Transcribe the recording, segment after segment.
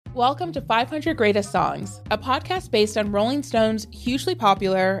Welcome to 500 Greatest Songs, a podcast based on Rolling Stone's hugely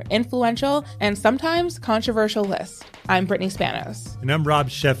popular, influential, and sometimes controversial list. I'm Brittany Spanos. And I'm Rob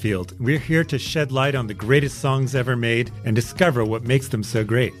Sheffield. We're here to shed light on the greatest songs ever made and discover what makes them so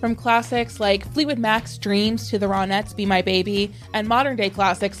great. From classics like Fleetwood Mac's Dreams to the Ronettes' Be My Baby, and modern-day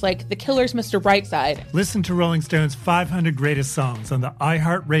classics like The Killer's Mr. Brightside. Listen to Rolling Stone's 500 Greatest Songs on the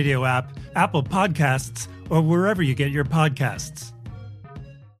iHeartRadio app, Apple Podcasts, or wherever you get your podcasts.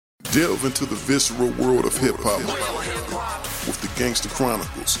 Delve into the visceral world of hip-hop with the Gangsta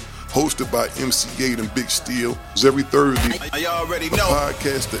Chronicles, hosted by MC8 and Big Steel. Every Thursday, a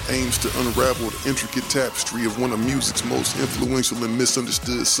podcast that aims to unravel the intricate tapestry of one of music's most influential and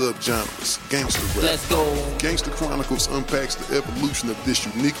misunderstood subgenres, gangsta rap. Let's go. Gangsta Chronicles unpacks the evolution of this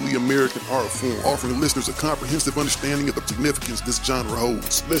uniquely American art form, offering listeners a comprehensive understanding of the significance this genre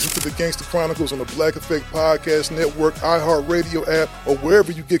holds. Listen to the Gangsta Chronicles on the Black Effect Podcast Network, iHeartRadio app, or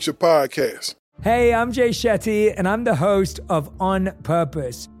wherever you get your podcasts. Hey, I'm Jay Shetty, and I'm the host of On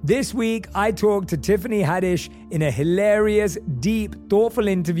Purpose. This week, I talked to Tiffany Haddish in a hilarious, deep, thoughtful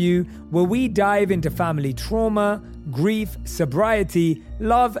interview where we dive into family trauma, grief, sobriety,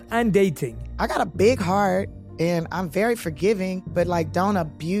 love, and dating. I got a big heart, and I'm very forgiving, but don't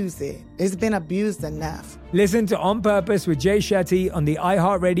abuse it. It's been abused enough. Listen to On Purpose with Jay Shetty on the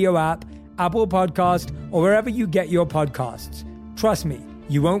iHeartRadio app, Apple Podcast, or wherever you get your podcasts. Trust me,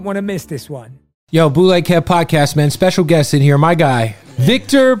 you won't want to miss this one. Yo, Bootleg Kev Podcast, man. Special guest in here, my guy,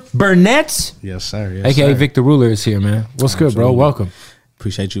 Victor Burnett. Yes, sir. Yes, AKA sir. Victor Ruler is here, man. What's Absolutely. Good, bro? Welcome.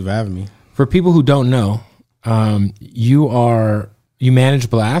 Appreciate you for having me. For people who don't know, you manage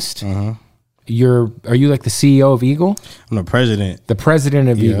Blast. Uh-huh. Are you like the CEO of Eagle? I'm the president. The president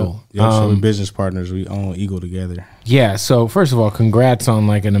of Eagle. Yeah, so we're business partners. We own Eagle together. Yeah, so first of all, congrats on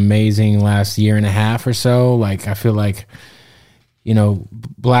an amazing last year and a half or so. I feel like,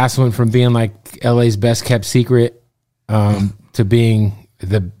 Blast went from being LA's best kept secret to being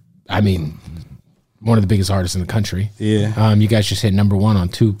one of the biggest artists in the country. Yeah. You guys just hit number one on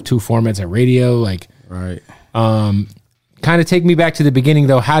two formats at radio. Right. Kind of take me back to the beginning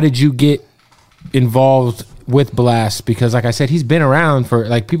though. How did you get involved with Blast? Because like I said, he's been around for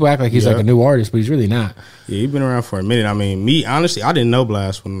people act like he's a new artist, but he's really not. Yeah, he's been around for a minute. Honestly, I didn't know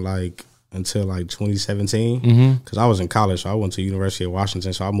Blast until 2017 because I was in college. So I went to University of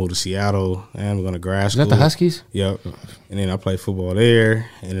Washington, so I moved to Seattle and I'm going to grad school. Is that the Huskies? Yep. And then I played football there,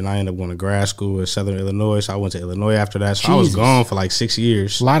 and then I ended up going to grad school in Southern Illinois. So I went to Illinois after that. So Jesus. I was gone for 6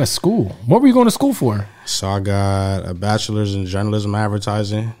 years. A lot of school. What were you going to school for? So I got a bachelor's in journalism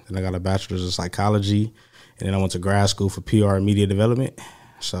advertising, then I got a bachelor's in psychology, and then I went to grad school for PR and media development.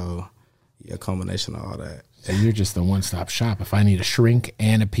 So yeah, a combination of all that. So you're just the one-stop shop if I need a shrink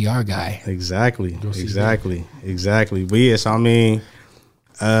and a PR guy. Exactly. But yeah, so when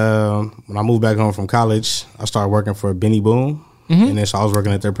I moved back home from college, I started working for Benny Boom. And then so I was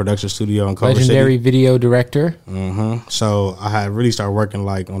working at their production studio in Culver Legendary City. Video director. So I had really started working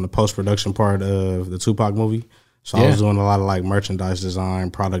on the post-production part of the Tupac movie. So I was doing a lot of merchandise design,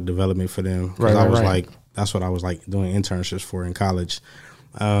 product development for them. Right, I was that's what I was doing internships for in college.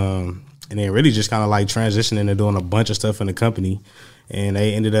 And then really just kind of transitioning and doing a bunch of stuff in the company. And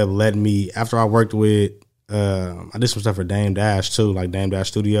they ended up letting me, after I worked with, I did some stuff for Dame Dash too, Dame Dash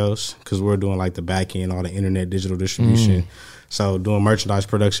Studios, because we were doing the back end, all the internet digital distribution. So doing merchandise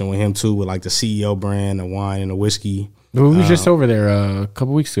production with him too, with the CEO brand, the wine and the whiskey. We was just over there a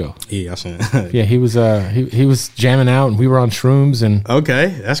couple weeks ago. Yeah, I seen. Yeah, he was he was jamming out, and we were on shrooms. And okay,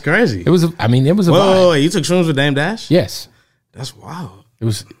 that's crazy. It was a vibe. Wait, you took shrooms with Dame Dash? Yes, that's wild. It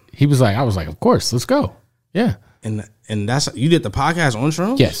was. He was I was of course, let's go. Yeah, and that's you did the podcast on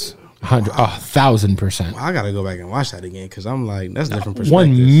shrooms? Yes. 1,000%. Well, I gotta go back and watch that again because I'm that's different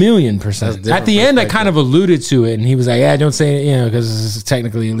perspective. 1,000,000%. At the end, I kind of alluded to it, and he was like, "Yeah, don't say it, because this is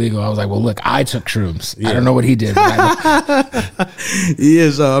technically illegal." I was like, "Well, look, I took shrooms. I don't know what he did." Yeah,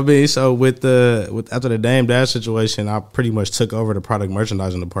 so after the Dame Dash situation, I pretty much took over the product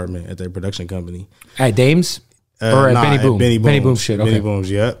merchandising department at their production company at Dame's. Or at Benny Boom? Benny Boom shit, okay. Benny Boom's,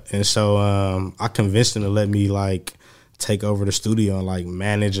 yep. And so I convinced him to let me take over the studio and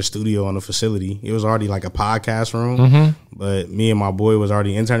manage a studio on the facility. It was already a podcast room, but me and my boy was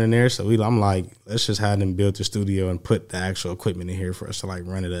already interning there. So I'm let's just have them build the studio and put the actual equipment in here for us to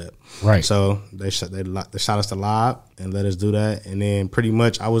run it up. Right. So they shot us to live and let us do that. And then pretty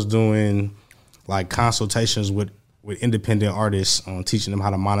much I was doing consultations with independent artists on teaching them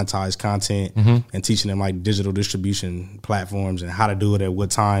how to monetize content and teaching them digital distribution platforms and how to do it at what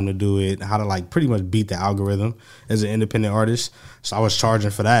time to do it, how to pretty much beat the algorithm as an independent artist. So I was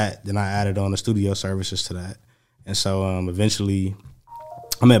charging for that. Then I added on the studio services to that. And so eventually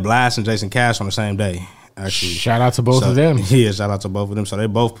I met Blast and Jason Cash on the same day. Actually, shout out to both of them. Yeah, shout out to both of them. So they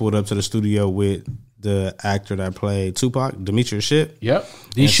both pulled up to the studio with the actor that played Tupac, Demetrius Shipp. Yep,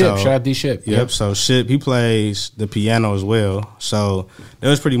 Shout out D Shipp. Yep. So Shipp, he plays the piano as well. So it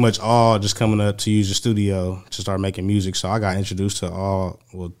was pretty much all just coming up to use the studio to start making music. So I got introduced to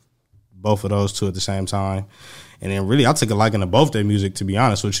both of those two at the same time. And then really I took a liking to both their music, to be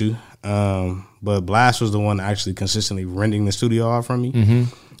honest with you. But Blast was the one actually consistently renting the studio out from me. Mm-hmm.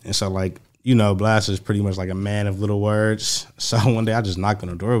 And so like, you know, Blast is pretty much like a man of little words. So one day I just knocked on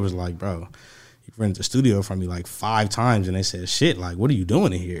the door. It was like, bro, you rented the studio from me like 5 times. And they said, shit, like, what are you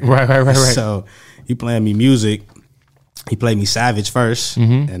doing in here? Right. So he playing me music. He played me Savage first.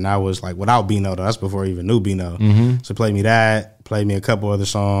 Mm-hmm. And I was like, without Bino, though. That's before I even knew Bino. Mm-hmm. So he played me that, played me a couple other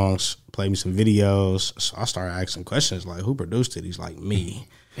songs, played me some videos. So I started asking questions like, who produced it? He's like, me.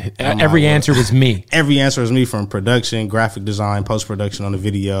 Every answer was me. Every answer was me, from production, graphic design, post-production on the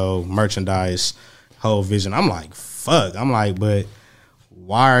video, merchandise, whole vision. I'm like, fuck. I'm like, but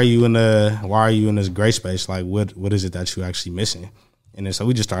why are you in this gray space? Like, what is it that you actually missing? And then so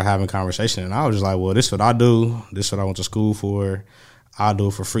we just started having conversation, and I was just like, well, this is what I do. This is what I went to school for. I'll do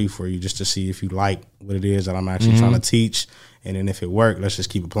it for free for you just to see if you like what it is that I'm actually trying to teach. And then if it worked, let's just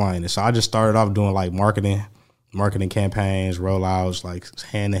keep applying it. So I just started off doing like marketing campaigns, rollouts, like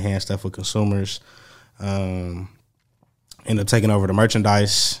hand-to-hand stuff with consumers. Ended up taking over the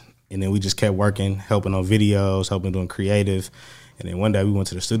merchandise, and then we just kept working, helping on videos, helping doing creative. And then one day we went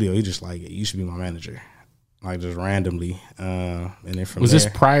to the studio. He just like, you should be my manager, like just randomly. And then from was this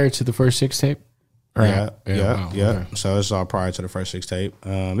prior to the first 6 tape? Yeah. Okay. So it's all prior to the first 6 tape.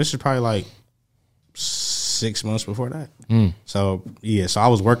 This is probably like 6 months before that. So yeah, so I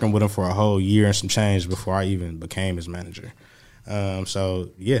was working with him for a whole year and some change before I even became his manager.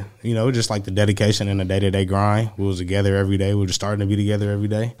 So yeah, you know, just like the dedication and the day-to-day grind. We was together every day. We were just starting to be together every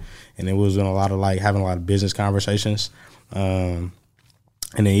day, and then we was doing having a lot of business conversations.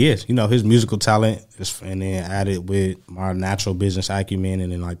 And then yes, you know, his musical talent and then added with my natural business acumen,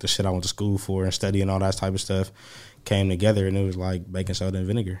 and then like the shit I went to school for and studying all that type of stuff came together, and it was like baking soda and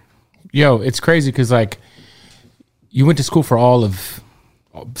vinegar. Yo, it's crazy because like you went to school for all of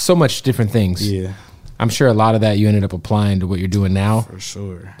so much different things. Yeah. I'm sure a lot of that you ended up applying to what you're doing now. For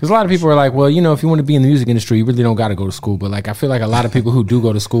sure. Because a lot of people are like, well, you know, if you want to be in the music industry, you really don't got to go to school. But like, I feel like a lot of people who do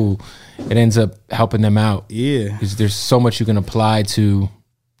go to school, it ends up helping them out. Yeah. Because there's so much you can apply to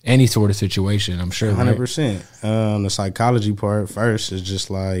any sort of situation, I'm sure. 100%. Right? The psychology part first is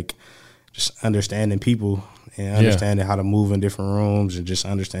just like just understanding people and understanding how to move in different rooms, and just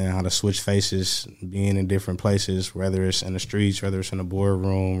understanding how to switch faces, being in different places, whether it's in the streets, whether it's in a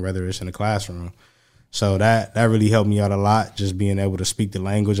boardroom, whether it's in a classroom. So that really helped me out a lot, just being able to speak the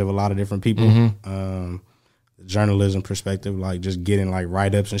language of a lot of different people. The journalism perspective, like just getting like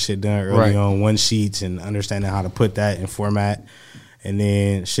write-ups and shit done early on one sheets and understanding how to put that in format. And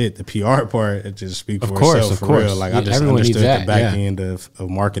then the PR part, it just speaks for itself for real. Like I just understood the back end of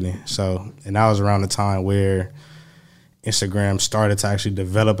marketing. So, and that was around the time where Instagram started to actually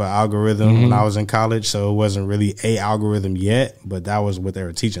develop an algorithm when I was in college. So it wasn't really a algorithm yet, but that was what they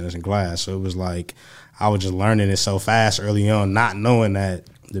were teaching us in class. So it was like I was just learning it so fast early on, not knowing that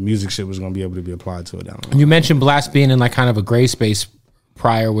the music shit was going to be able to be applied to it down the line. You mentioned Blast being in like kind of a gray space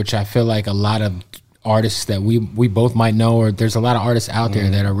prior, which I feel like a lot of artists that we both might know, or there's a lot of artists out there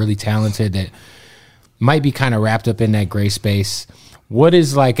that are really talented that might be kind of wrapped up in that gray space. What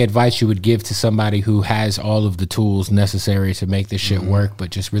is like advice you would give to somebody who has all of the tools necessary to make this shit work,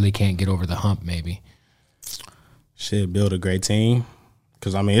 but just really can't get over the hump? Maybe build a great team.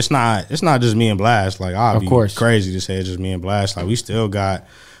 Cause I mean, it's not just me and Blast. Like, I'd be crazy to say it's just me and Blast. Like, we still got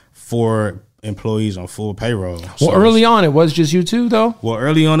 4 employees on full payroll. Well, early on, it was just you two, though? Well,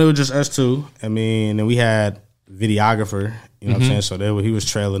 early on, it was just us two. I mean, and then we had videographer, you know what I'm saying? So he was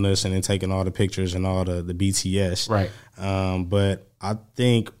trailing us and then taking all the pictures and all the BTS. Right. But I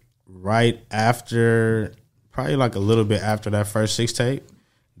think right after, probably like a little bit after that first 6 tape,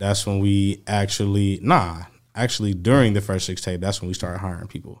 that's when we actually during the first 6 tape, that's when we started hiring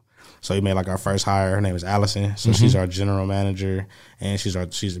people. So he made like our first hire. Her name is Allison. So she's our general manager, and she's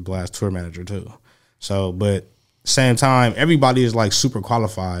a Blast tour manager too. So, but same time, everybody is like super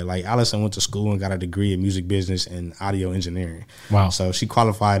qualified. Like Allison went to school and got a degree in music business and audio engineering. Wow. So she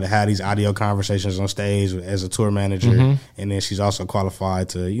qualified to have these audio conversations on stage as a tour manager. And then she's also qualified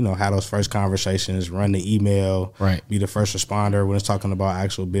to, you know, have those first conversations, run the email, be the first responder when it's talking about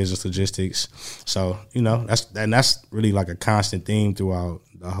actual business logistics. So, you know, that's really like a constant theme throughout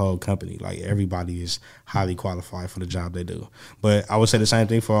the whole company. Like everybody is highly qualified for the job they do. But I would say the same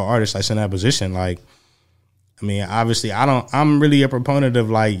thing for our artists that's in that position. Like, I mean, obviously, I'm really a proponent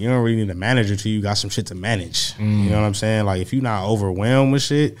of like, you don't really need a manager till you got some shit to manage. You know what I'm saying? Like, if you're not overwhelmed with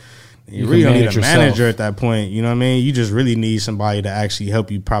shit, you really don't need a manager at that point. You know what I mean? You just really need somebody to actually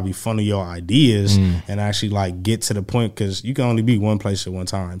help you probably funnel your ideas and actually like get to the point, because you can only be one place at one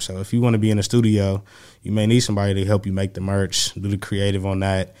time. So if you want to be in a studio, you may need somebody to help you make the merch, do the creative on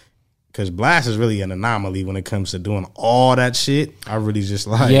that. Because Blast is really an anomaly when it comes to doing all that shit. I really just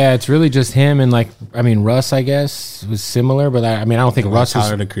like... Yeah, it's really just him and like, I mean, Russ, I guess, was similar. But I mean, I don't think Russ was...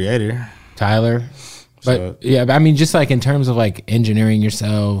 Tyler, the creator. Tyler. But yeah, I mean, just like in terms of like engineering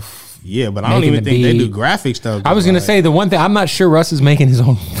yourself. Yeah, but I don't even think they do graphics though. I was going to say the one thing, I'm not sure Russ is making his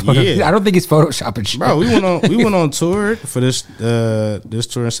own photo. Yeah. I don't think he's photoshopping shit. Bro, we went on tour for this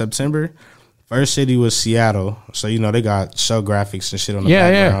tour in September. First city was Seattle, so you know they got show graphics and shit on the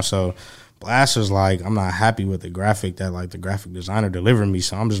background. Yeah. So Blast was like, I'm not happy with the graphic that like the graphic designer delivered me,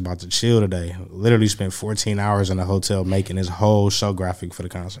 so I'm just about to chill today. Literally spent 14 hours in a hotel making his whole show graphic for the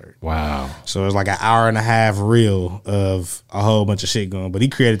concert. Wow! So it was like an hour and a half reel of a whole bunch of shit going. But he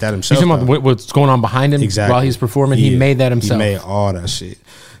created that himself. He's talking about what's going on behind him while he's performing. He made that himself. He made all that shit.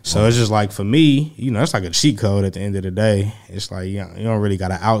 So it's just like, for me, you know, it's like a cheat code at the end of the day. It's like, you don't really got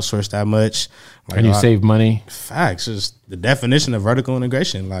to outsource that much. Like, and you save money. Facts. It's the definition of vertical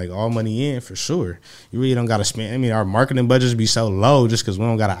integration. Like, all money in for sure. You really don't got to spend. I mean, our marketing budgets be so low just because we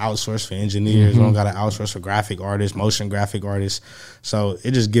don't got to outsource for engineers. We don't got to outsource for graphic artists, motion graphic artists. So it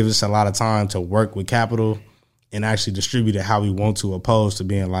just gives us a lot of time to work with capital and actually distribute it how we want to, opposed to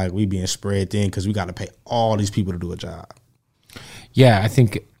being like we being spread thin because we got to pay all these people to do a job. Yeah, I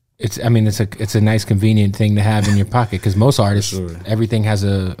think it's a nice convenient thing to have in your pocket, because most artists, everything has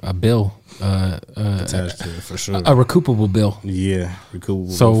a bill attached to it, for sure. A recoupable bill. Yeah,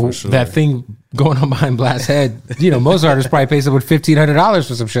 recoupable. So bill for sure. That thing going on behind Blast's head, you know, most artists probably pay someone $1,500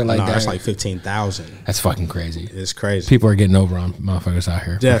 for some shit like that. That's like $15,000. That's fucking crazy. It's crazy. People are getting over on motherfuckers out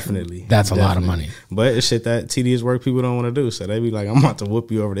here. Definitely. That's a lot of money. But it's shit that tedious work people don't want to do. So they be like, I'm about to whoop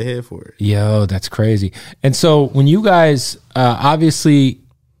you over the head for it. Yo, that's crazy. And so when you guys, obviously,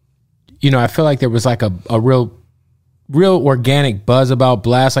 you know, I feel like there was like a real organic buzz about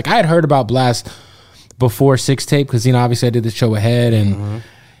Blast. Like, I had heard about Blast before Six Tape, because, you know, obviously I did the show with Head, and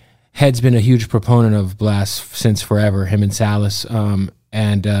Head's been a huge proponent of Blast since forever, him and Salas.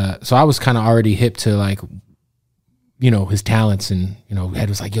 So I was kind of already hip to, like, you know, his talents, and, you know, Head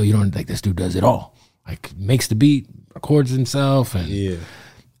was like, yo, you don't, like, this dude does it all. Like, makes the beat, records himself. So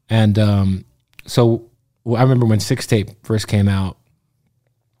I remember when Six Tape first came out,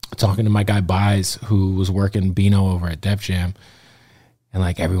 talking to my guy Buys, who was working Bino over at Def Jam, and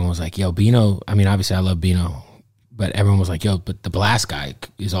like everyone was like, yo, Bino, I mean, obviously I love Bino, but everyone was like, yo, but the Blast guy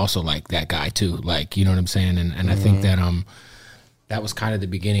is also like that guy too, like, you know what I'm saying? And I think that that was kind of the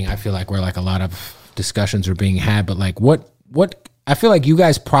beginning, I feel like, where like a lot of discussions were being had. But like what I feel like you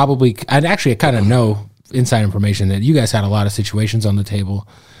guys probably, I kind of know inside information that you guys had a lot of situations on the table.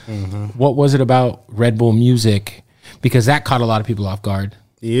 What was it about Red Bull music, because that caught a lot of people off guard?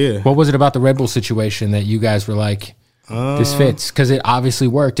 Yeah. What was it about the Red Bull situation that you guys were like, this fits? Because it obviously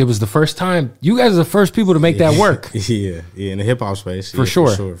worked. It was the first time. You guys are the first people to make that work. Yeah, in the hip hop space. For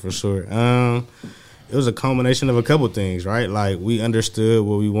sure. It was a culmination of a couple things, right? Like, we understood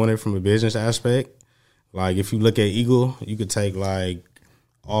what we wanted from a business aspect. Like, if you look at Eagle, you could take like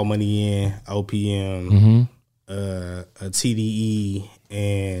All Money In, OPM, a TDE,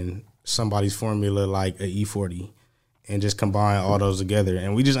 and somebody's formula like a E40. And just combine all those together.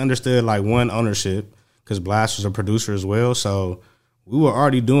 And we just understood, like, one, ownership, because Blast was a producer as well. So we were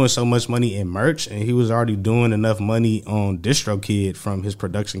already doing so much money in merch, and he was already doing enough money on DistroKid from his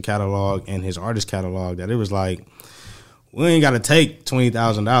production catalog and his artist catalog that it was like, we ain't got to take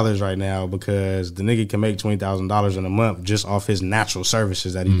 $20,000 right now, because the nigga can make $20,000 in a month just off his natural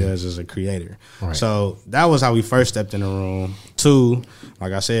services that he does as a creator. Right. So that was how we first stepped in the room. Two,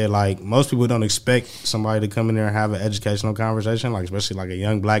 like I said, like, most people don't expect somebody to come in there and have an educational conversation, like, especially like a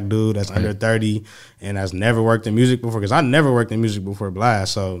young black dude that's under 30 and has never worked in music before, because I never worked in music before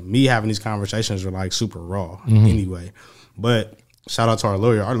Blast. So me having these conversations were like super raw anyway. But shout out to our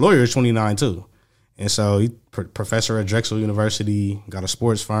lawyer. Our lawyer is 29 too. And so he professor at Drexel University, got a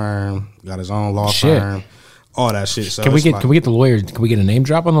sports firm, got his own law firm, all that shit. So can we get the lawyer? Can we get a name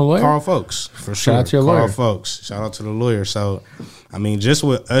drop on the lawyer? Carl Folks, for sure. Shout out to your lawyer. Carl Folks. Shout out to the lawyer. So, I mean, just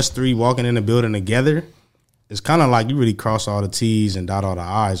with us three walking in the building together, it's kind of like you really cross all the T's and dot all the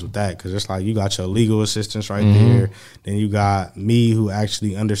I's with that, because it's like you got your legal assistants right there. Then you got me, who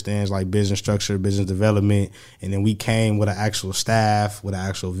actually understands like business structure, business development. And then we came with an actual staff, with an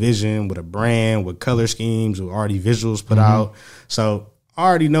actual vision, with a brand, with color schemes, with already visuals put out. So I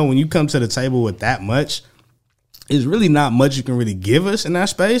already know when you come to the table with that much, it's really not much you can really give us in that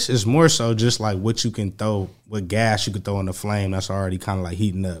space. It's more so just like what you can throw, what gas you could throw in the flame that's already kind of like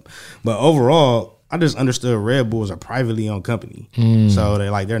heating up. But overall, I just understood Red Bull is a privately owned company. So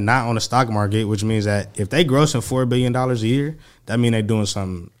they're not on the stock market, which means that if they grossing $4 billion a year, that means they're doing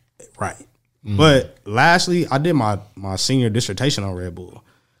something right. But lastly, I did my senior dissertation on Red Bull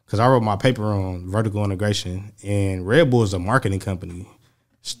because I wrote my paper on vertical integration, and Red Bull is a marketing company.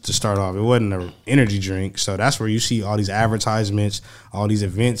 To start off, it wasn't an energy drink, so that's where you see all these advertisements, all these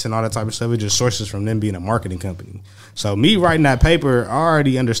events, and all that type of stuff. It just sources from them being a marketing company. So me writing that paper, I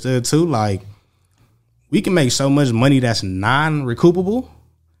already understood too. Like, we can make so much money that's non-recoupable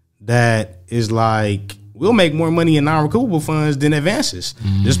that is like we'll make more money in non-recoupable funds than advances,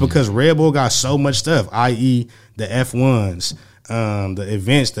 just because Red Bull got so much stuff, i.e. the F1s. The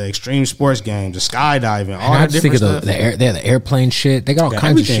events, the extreme sports games, the skydiving, all that different stuff. They have the airplane shit. They got all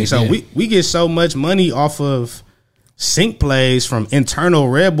kinds of shit. So we get so much money off of sync plays from internal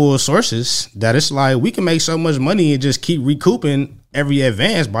Red Bull sources that it's like we can make so much money and just keep recouping every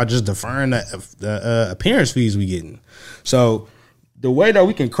advance by just deferring the appearance fees we getting. So the way that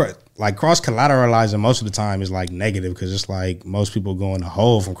we can cross collateralizing most of the time is like negative because it's like most people go in the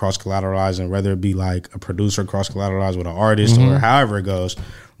hole from cross collateralizing, whether it be like a producer cross collateralize with an artist or however it goes.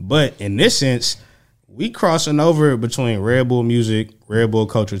 But in this sense, we crossing over between Red Bull Music, Red Bull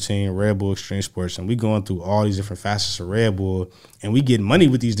Culture Team, Red Bull Extreme Sports, and we going through all these different facets of Red Bull, and we getting money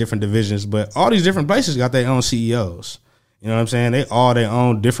with these different divisions. But all these different places got their own CEOs. You know what I'm saying? They all their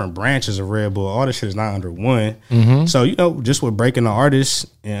own different branches of Red Bull. All this shit is not under one. So, just with breaking the artists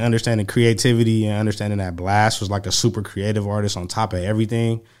and understanding creativity and understanding that Blast was like a super creative artist on top of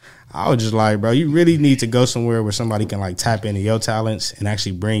everything, I was just like, bro, you really need to go somewhere where somebody can like tap into your talents and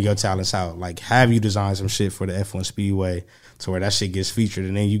actually bring your talents out. Like have you design some shit for the F1 Speedway to where that shit gets featured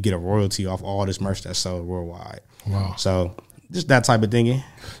and then you get a royalty off all this merch that's sold worldwide. Wow. So just that type of thinking.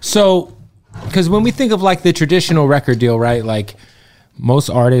 So... because when we think of like the traditional record deal, right? Like most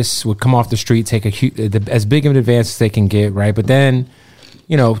artists would come off the street, take as big of an advance as they can get, right? But then,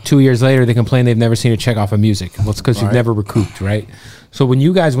 2 years later, they complain they've never seen a check off of music. Well, it's because you've never recouped, right? So when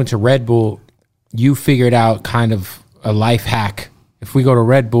you guys went to Red Bull, you figured out kind of a life hack. If we go to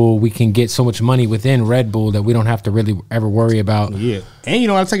Red Bull, we can get so much money within Red Bull that we don't have to really ever worry about. Yeah. And you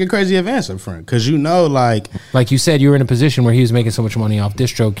don't have to take a crazy advance up front because like you said, you were in a position where he was making so much money off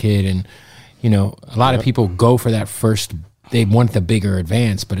DistroKid and a lot of people go for that first. They want the bigger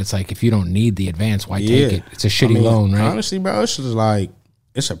advance, but it's like if you don't need the advance, why take it? It's a shitty loan, right? Honestly, bro, it's just like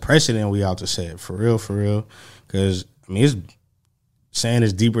it's a precedent we out to set for real. Because it's saying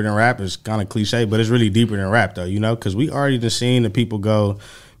it's deeper than rap is kind of cliche, but it's really deeper than rap though. Because we already just seen the people go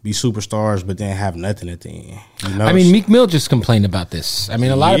be superstars, but then have nothing at the end. Meek Mill just complained about this. A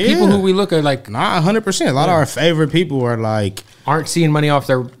lot of people who we look at like 100%. A lot of our favorite people are like aren't seeing money off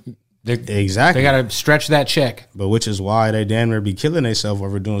their. Exactly. They got to stretch that check. But which is why they damn near be killing themselves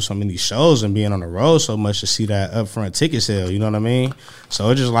over doing so many shows and being on the road so much to see that upfront ticket sale. You know what I mean? So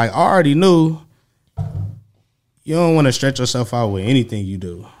it's just like, I already knew you don't want to stretch yourself out with anything you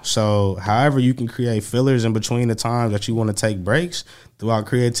do. So however you can create fillers in between the times that you want to take breaks throughout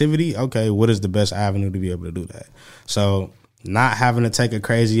creativity, okay, what is the best avenue to be able to do that? So not having to take a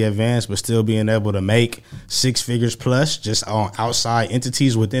crazy advance, but still being able to make 6 figures plus just on outside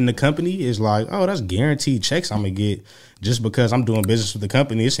entities within the company is like, oh, that's guaranteed checks I'm going to get just because I'm doing business with the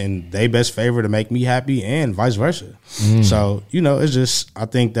company. It's in their best favor to make me happy and vice versa. So, it's just, I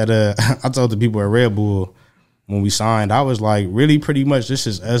think that I told the people at Red Bull when we signed, I was like, really pretty much this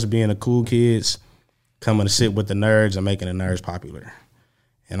is us being the cool kids coming to sit with the nerds and making the nerds popular.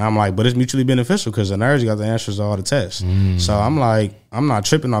 And I'm like, but it's mutually beneficial because the nerds got the answers to all the tests. So I'm like, I'm not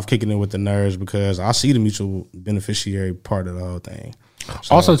tripping off kicking it with the nerds because I see the mutual beneficiary part of the whole thing.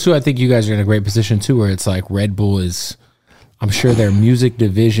 So, also, too, I think you guys are in a great position, too, where it's like Red Bull is, I'm sure their music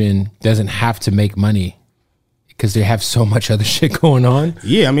division doesn't have to make money because they have so much other shit going on.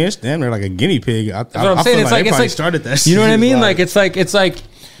 Yeah, it's damn near like a guinea pig. That's what I'm saying. It's like started that. You know what I mean? Like it's like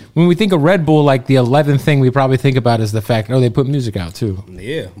when we think of Red Bull, like the 11th thing we probably think about is the fact, they put music out too.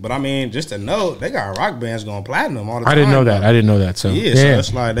 Yeah, but just to know, they got rock bands going platinum all the time. I didn't know that. So so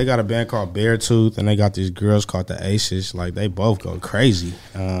it's like they got a band called Beartooth, and they got these girls called the Aces. Like they both go crazy.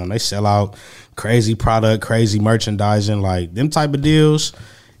 They sell out crazy product, crazy merchandising, like them type of deals.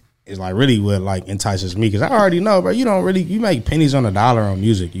 Is like really what like entices me because I already know, bro. You make pennies on the dollar on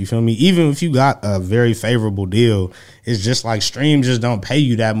music. You feel me? Even if you got a very favorable deal, it's just like streams just don't pay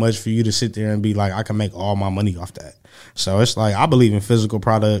you that much for you to sit there and be like, I can make all my money off that. So it's like I believe in physical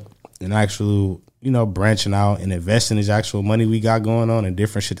product and actual, branching out and investing this actual money we got going on and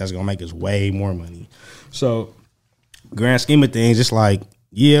different shit that's gonna make us way more money. So grand scheme of things, it's like,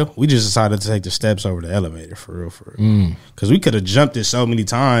 yeah, we just decided to take the steps over the elevator for real. Because we could have jumped it so many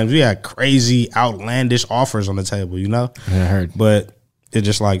times. We had crazy, outlandish offers on the table, you know? I heard. But it's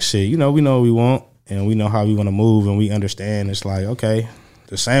just like, shit, you know, we know what we want and we know how we want to move and we understand. It's like, okay,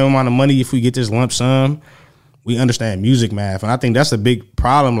 the same amount of money if we get this lump sum, we understand music math. And I think that's a big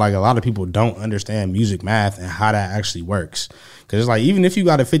problem. Like, a lot of people don't understand music math and how that actually works. Because it's like, even if you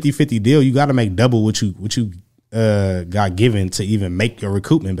got a 50-50 deal, you got to make double what you got given to even make your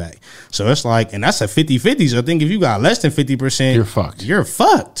recoupment back. So it's like, and that's a 50-50. So I think if you got less than 50%, you're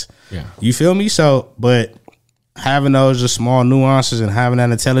fucked. Yeah. You feel me? So, but having those just small nuances and having that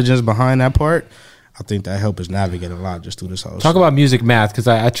intelligence behind that part, I think that helped us navigate a lot just through this whole Talk about music math, because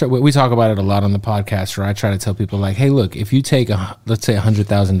we talk about it a lot on the podcast, where I try to tell people, like, hey, look, if you take, let's say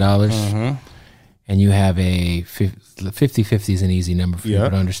 $100,000 and you have a 50-50 is an easy number for people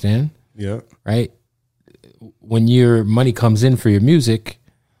to understand. Yeah. Right? When your money comes in for your music,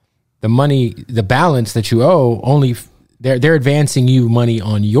 the balance that you owe, only they're advancing you money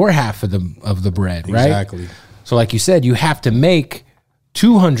on your half of the bread, right? Exactly. So like you said, you have to make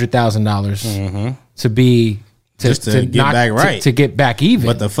 $200,000 to get back right, to get back even.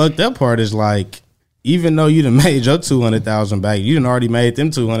 But the fucked up part is, like, even though you done made your 200,000 back, you done already made them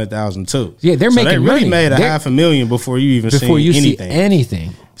 200,000 too. Yeah, they're making they really money. made $500,000 before you even see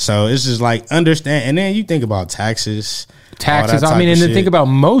anything. So it's just like, understand, and then you think about taxes. I mean, and then think about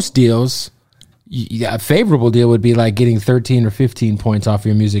most deals. A favorable deal would be like getting 13 or 15 points off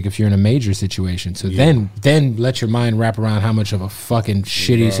your music if you're in a major situation. So then let your mind wrap around how much of a fucking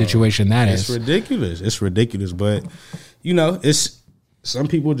shitty situation that is. It's ridiculous. But, you know, some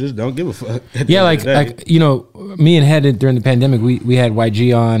people just don't give a fuck. Yeah, like you know, me and Head during the pandemic, we had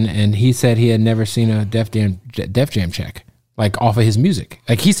YG on, and he said he had never seen a Def Jam check, like, off of his music.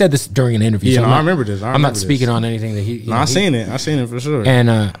 Like, he said this during an interview. Yeah, so I remember this. I'm not speaking on anything that he. I seen it for sure.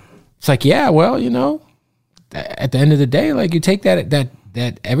 And it's like, yeah, well, you know, at the end of the day, like, you take that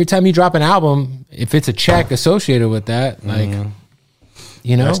every time you drop an album, if it's a check associated with that, like,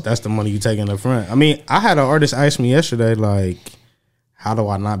 you know, that's the money you taking up front. I mean, I had an artist ask me yesterday, like, how do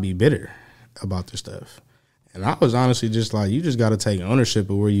I not be bitter about this stuff? And I was honestly just like, you just got to take ownership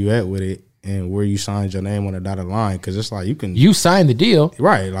of where you at with it and where you signed your name on the dotted line. Because it's like, you signed the deal,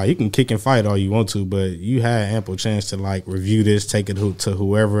 right? Like, you can kick and fight all you want to, but you had ample chance to, like, review this, take it to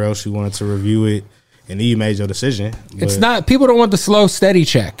whoever else you wanted to review it, and then you made your decision. It's not, people don't want the slow, steady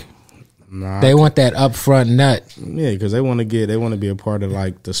check. Nah, they want that upfront nut. Yeah, because they want to be a part of,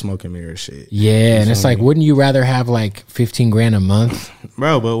 like, the smoke and mirror shit. Yeah, and it's like, wouldn't you rather have like $15,000 a month,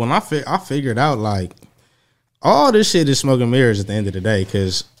 bro? But when I figured out, like, all this shit is smoke and mirrors at the end of the day.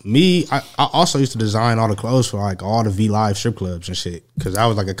 Because I also used to design all the clothes for, like, all the V Live strip clubs and shit. Because that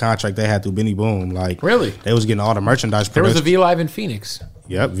was like a contract they had through Benny Boom. Like, really, they was getting all the merchandise. There was a V Live in Phoenix.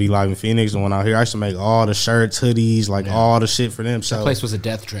 Yep, V Live in Phoenix. The one out here, I used to make all the shirts, hoodies, like, all the shit for them. So that place was a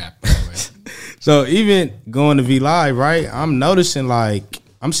death trap, by the way. So even going to V Live, right, I'm noticing, like,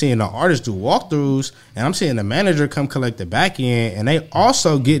 I'm seeing the artists do walkthroughs, and I'm seeing the manager come collect the back end, and they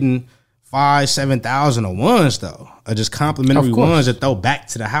also getting 5,000-7,000 of ones though, or just complimentary ones that throw back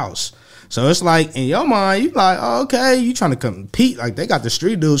to the house. So it's like, in your mind, you like, oh, okay, you trying to compete. Like, they got the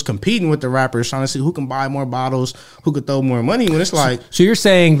street dudes competing with the rappers, trying to see who can buy more bottles, who could throw more money. When it's like, so you're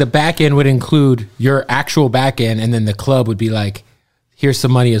saying the back end would include your actual back end, and then the club would be like, here's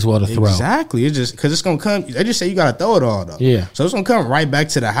some money as well to throw. Exactly. It's just because it's gonna come. They just say you gotta throw it all though. Yeah. So it's gonna come right back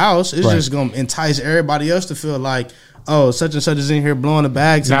to the house. It's just gonna entice everybody else to feel like, oh, such and such is in here blowing the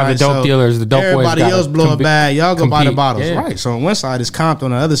bags. Now the dope dealers, the dope boys, everybody else blow a bag. Y'all go buy the bottles, yeah. Right? So on one side it's comped, on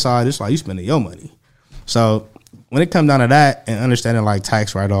the other side it's like you spending your money. So when it comes down to that and understanding, like,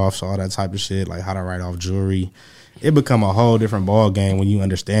 tax write-offs, all that type of shit, like how to write off jewelry, it become a whole different ball game when you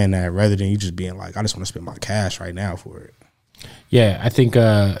understand that, rather than you just being like, I just want to spend my cash right now for it. Yeah, I think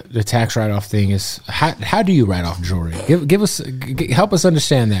the tax write-off thing is, how do you write off jewelry? Help us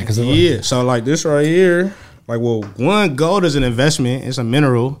understand that. Yeah, so like this right here, like, well, one, gold is an investment. It's a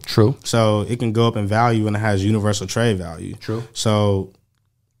mineral. True. So it can go up in value and it has universal trade value. True. So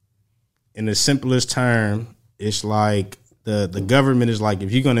in the simplest term, it's like the government is like,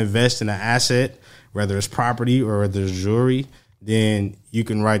 if you're going to invest in an asset, whether it's property or whether it's jewelry, then you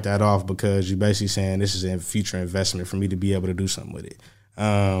can write that off because you're basically saying this is a future investment for me to be able to do something with it.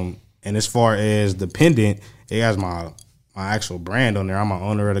 And as far as the pendant, it has my actual brand on there. I'm an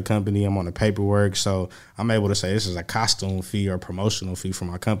owner of the company. I'm on the paperwork. So I'm able to say this is a costume fee or promotional fee for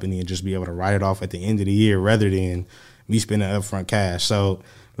my company and just be able to write it off at the end of the year rather than me spending upfront cash. So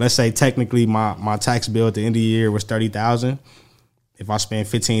let's say technically my tax bill at the end of the year was $30,000. if I spend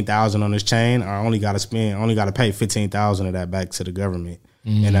 $15,000 on this chain, I only got to pay $15,000 of that back to the government,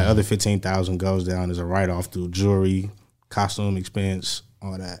 and that other $15,000 goes down as a write off through jewelry, costume expense,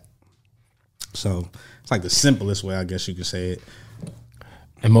 all that. So it's like the simplest way, I guess you could say it.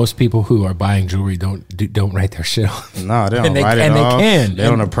 And most people who are buying jewelry don't write their shit off. No, they don't write it off. They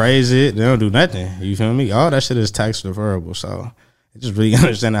don't appraise it. They don't do nothing. You feel me? All that shit is tax deferrable. So it's just really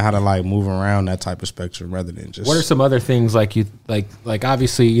understanding how to like move around that type of spectrum rather than just. What are some other things like you like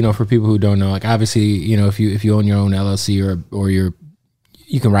obviously, you know, for people who don't know, like obviously, you know, if you own your own LLC or you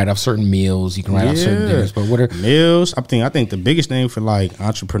can write off certain meals, you can write off certain things. But what are meals? I think the biggest thing for like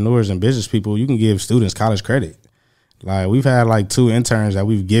entrepreneurs and business people, you can give students college credit. Like we've had like 2 interns that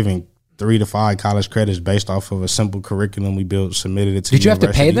we've given 3 to 5 college credits based off of a simple curriculum we built, submitted it to. Did you have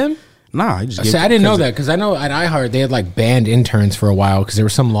to pay them? Nah, I didn't know that because I know at iHeart they had like banned interns for a while because there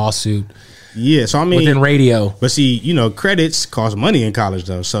was some lawsuit. Yeah, so I mean within radio. But see, you know, credits cost money in college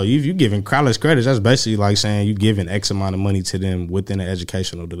though. So if you giving college credits, that's basically like saying you giving X amount of money to them within the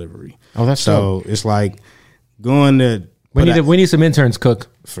educational delivery. Oh, that's so it's like going to. We need some interns, Cook.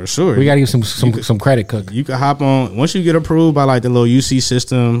 For sure. We got to give some credit, Cook. You can hop on. Once you get approved by like the little UC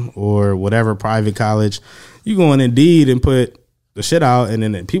system or whatever private college, you go on Indeed and put the shit out and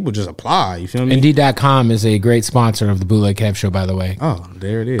then people just apply. You feel me? Indeed.com is a great sponsor of the Bootleg Kev Show, by the way. Oh,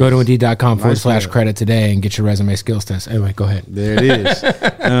 there it is. Go to Indeed.com/credit today and get your resume skills test. Anyway, go ahead. There it is.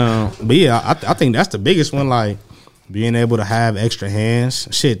 But yeah, I think that's the biggest one. Like, being able to have extra hands.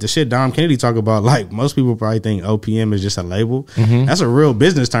 The shit Dom Kennedy talk about, like, most people probably think OPM is just a label. Mm-hmm. That's a real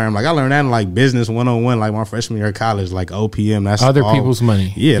business term. Like, I learned that in, like, business 101, like, my freshman year of college. Like, OPM, that's other people's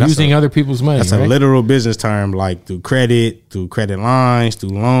money. Yeah. That's using other people's money, That's right? A literal business term, like, through credit lines, through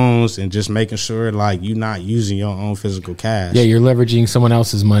loans, and just making sure, like, you're not using your own physical cash. Yeah, you're leveraging someone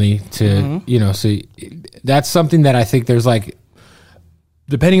else's money to, you know, so that's something that I think there's, like,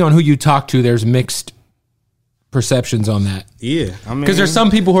 depending on who you talk to, there's mixed perceptions on that. Yeah, I mean, because there's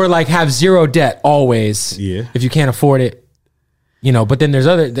some people who are like have zero debt always. Yeah, if you can't afford it, you know. But then there's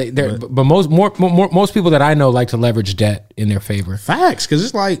other. But most people that I know like to leverage debt in their favor. Facts, because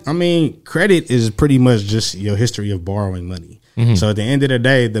it's like, I mean, credit is pretty much just your history of borrowing money. Mm-hmm. So at the end of the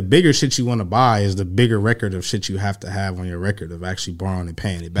day, the bigger shit you want to buy is the bigger record of shit you have to have on your record of actually borrowing and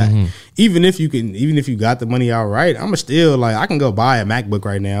paying it back. Mm-hmm. Even if you got the money outright, I'm still like, I can go buy a MacBook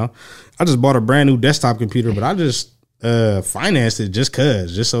right now. I just bought a brand new desktop computer, but I just financed it just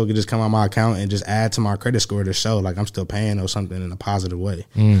so it could just come on my account and just add to my credit score to show like I'm still paying or something in a positive way.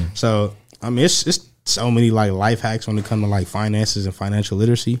 So I mean, it's so many like life hacks when it comes to like finances and financial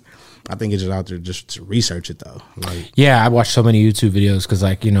literacy. I think it's just out there just to research it though. Like, yeah, I watched so many YouTube videos because,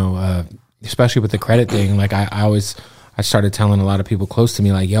 like, you know, especially with the credit thing, like I started telling a lot of people close to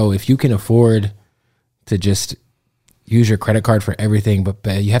me, like, yo, if you can afford to just use your credit card for everything, but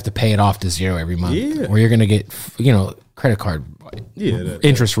you have to pay it off to zero every month, or you're gonna get, you know, credit card.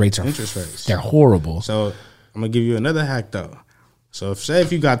 Interest rates are they're horrible. So I'm gonna give you another hack though. So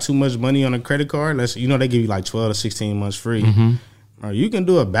if you got too much money on a credit card, they give you like 12 to 16 months free. Mm-hmm. Or you can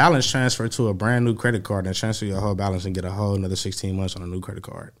do a balance transfer to a brand new credit card and transfer your whole balance and get a whole another 16 months on a new credit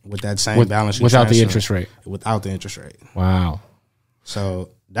card with that same balance. Without the interest rate. Without the interest rate. Wow. So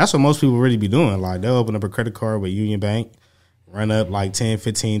that's what most people really be doing. Like, they'll open up a credit card with Union Bank, run up like 10,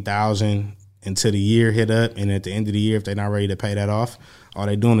 15,000 until the year hit up, and at the end of the year, if they're not ready to pay that off, all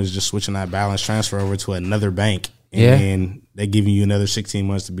they're doing is just switching that balance transfer over to another bank. And then they're giving you another 16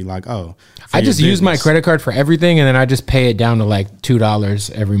 months to be like, oh. I just use my credit card for everything, and then I just pay it down to like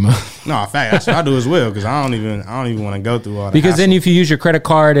 $2 every month. No, in fact, that's what I do as well, because I don't even want to go through all that. Because then if you use your credit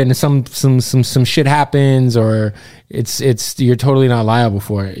card and some shit happens, or it's you're totally not liable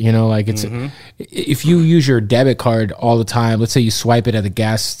for it. You know, like it's if you use your debit card all the time, let's say you swipe it at the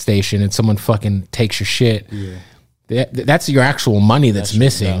gas station and someone fucking takes your shit. Yeah. That's your actual money that's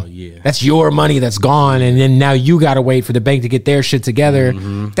missing. That's your money that's gone, and then now you got to wait for the bank to get their shit together.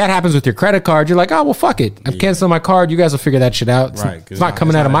 That happens with your credit card. You're like, oh, well, fuck it. I've canceled my card. You guys will figure that shit out. It's not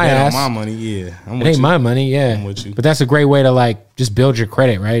coming out of my ass. My money, it ain't my money, I'm with you. But that's a great way to like just build your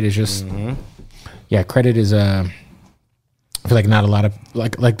credit, right? It's just, credit is I feel like not a lot of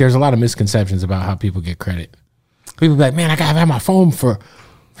like there's a lot of misconceptions about how people get credit. People be like, man, I gotta have my phone for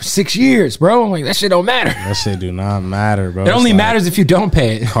 6 years, bro. I'm like, that shit don't matter. That shit do not matter, bro. It only matters if you don't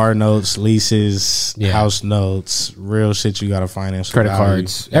pay it. Car notes, leases, house notes, real shit you got to finance. Credit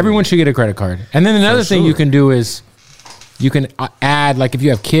cards. Everyone should get a credit card. And then another thing you can do is you can add, like if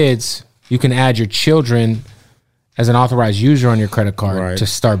you have kids, you can add your children as an authorized user on your credit card to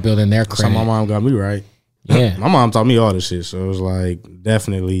start building their credit. So my mom got me right. Yeah. My mom taught me all this shit. So it was like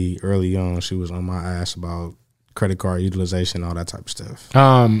definitely early on, she was on my ass about credit card utilization, all that type of stuff.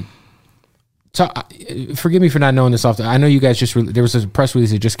 So forgive me for not knowing this off. I know you guys there was a press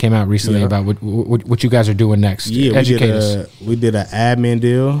release that just came out recently about what you guys are doing next. Yeah, we did an admin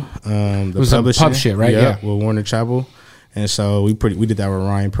deal. It was some pub shit, right? Yeah, with Warner Chappell, and so we did that with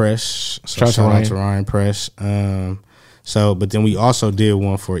Ryan Press. So shout out to Ryan Press. But then we also did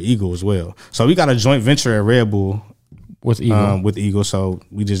one for Eagle as well. So we got a joint venture at Red Bull with Eagle. So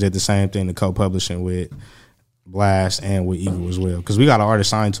we just did the same thing, the co-publishing with Blast and with Eagle as well, because we got an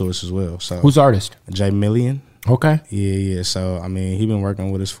artist signed to us as well. So who's the artist? J Million. Okay. Yeah. So I mean, he been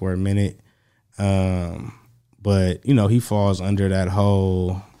working with us for a minute, but he falls under that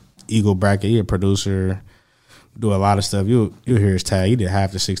whole Eagle bracket. He a producer, do a lot of stuff. You'll hear his tag. He did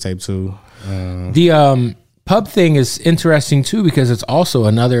half the 6 tape too. The pub thing is interesting too, because it's also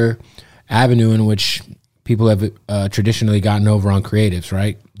another avenue in which people have traditionally gotten over on creatives,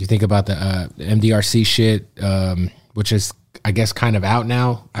 right? You think about the MDRC shit, which is, I guess, kind of out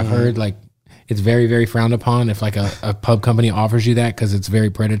now. I've heard like it's very, very frowned upon if like a pub company offers you that, because it's very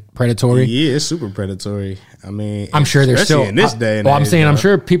predatory. Yeah, it's super predatory. I mean, I'm sure there's still in this day. I'm saying I'm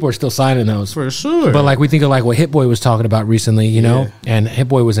sure people are still signing those for sure. But like we think of like what Hit Boy was talking about recently, you know, and Hit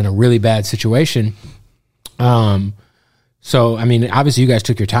Boy was in a really bad situation. So I mean, obviously you guys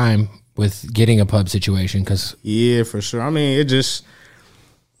took your time with getting a pub situation, because for sure. I mean, it just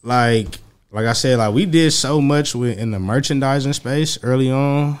like I said, like we did so much in the merchandising space early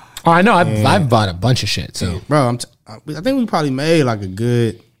on. Oh, I know. I've bought a bunch of shit. So, bro, I think we probably made like a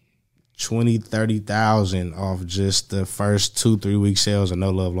good 20,000-30,000 off just the first 2-3 week sales of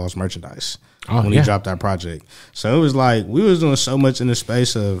No Love Lost merchandise when we dropped our project. So it was like we was doing so much in the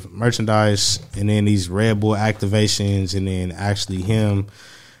space of merchandise, and then these Red Bull activations, and then actually him.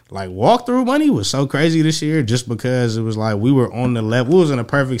 Like walkthrough money was so crazy this year, just because it was like we were on the level. We was in a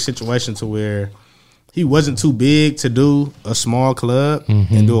perfect situation to where he wasn't too big to do a small club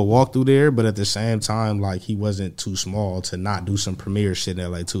and do a walkthrough there, but at the same time, like he wasn't too small to not do some premiere shit in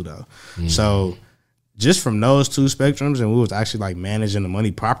LA too, though. So just from those two spectrums, and we was actually like managing the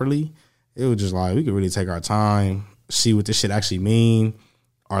money properly, it was just like we could really take our time, see what this shit actually mean.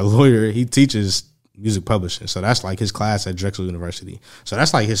 Our lawyer, he teaches music publishing, so that's like his class at Drexel University, so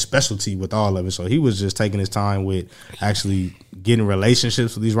that's like his specialty with all of it. So he was just taking his time with actually getting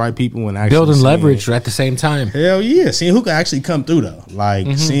relationships with these right people and actually building leverage at the same time. Hell yeah, seeing who can actually come through though,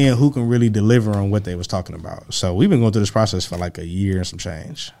 like seeing who can really deliver on what they was talking about. So we've been going through this process for like a year and some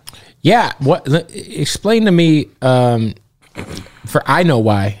change. Explain to me, for I know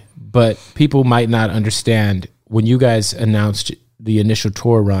why, but people might not understand. When you guys announced the initial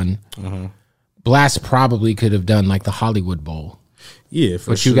tour run, Blast probably could have done like the Hollywood Bowl. Yeah,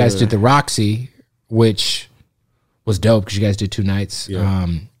 but sure. You guys did the Roxy, which was dope because you guys did 2 nights. Yeah.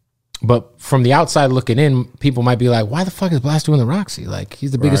 But from the outside looking in, people might be like, why the fuck is Blast doing the Roxy? Like,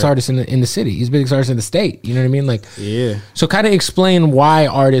 he's the biggest artist in the city. He's the biggest artist in the state. You know what I mean? Like, yeah. So kind of explain why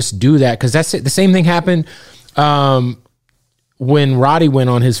artists do that, because that's it. The same thing happened when Roddy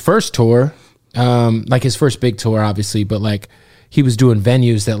went on his first tour, like his first big tour, obviously, but like he was doing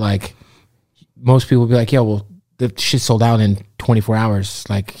venues that like, most people would be like, "Yo, well, the shit sold out in 24 hours.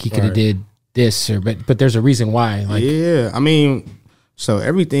 Like he could have did this, but there's a reason why." Like, I mean, so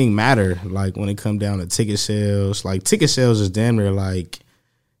everything mattered. Like when it come down to ticket sales, like ticket sales is damn near like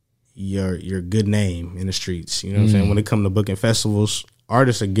your good name in the streets. You know what I'm saying? When it come to booking festivals,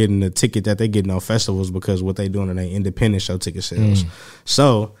 artists are getting the ticket that they getting on festivals because what they doing in their independent show ticket sales.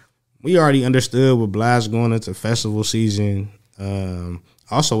 So we already understood with Blast going into festival season.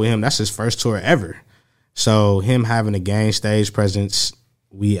 Also with him, that's his first tour ever. So him having a gain stage presence,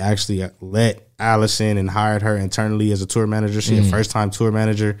 we actually let Allison and hired her internally as a tour manager. She's a first-time tour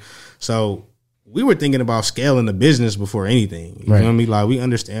manager. So we were thinking about scaling the business before anything. You know what I mean? Like we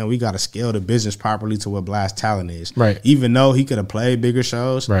understand we got to scale the business properly to what Blast talent is. Right. Even though he could have played bigger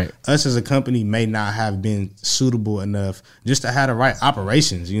shows, us as a company may not have been suitable enough just to have the right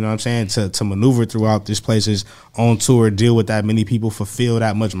operations, you know what I'm saying, to maneuver throughout these places on tour, deal with that many people, fulfill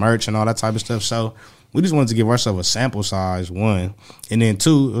that much merch and all that type of stuff. So we just wanted to give ourselves a sample size, 1. And then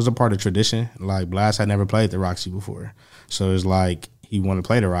 2, it was a part of tradition. Like Blast had never played the Roxy before. So it's like he wanted to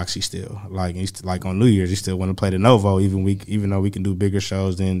play the Roxy still. Like he's like on New Year's, he still wanted to play the Novo, even though we can do bigger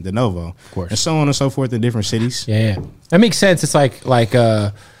shows than the Novo, of course, and so on and so forth in different cities. Yeah, that makes sense. It's like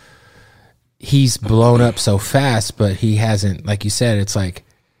he's blown up so fast, but he hasn't. Like you said, it's like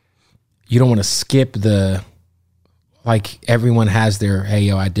you don't want to skip the. Like everyone has their, hey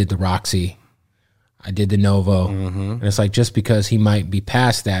yo, I did the Roxy. I did the Novo. And it's like, just because he might be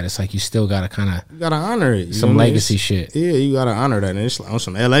past that, it's like you still got to kind of... You got to honor it. Some legacy shit. Yeah, you got to honor that. And it's on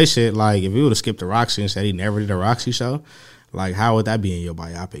some LA shit, like, if he would have skipped the Roxy and said he never did a Roxy show, like, how would that be in your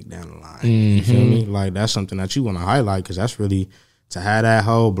biopic down the line? You feel me? Like, that's something that you want to highlight, because that's really... To have that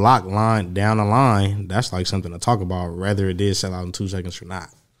whole block line down the line, that's like something to talk about, whether it did sell out in 2 seconds or not.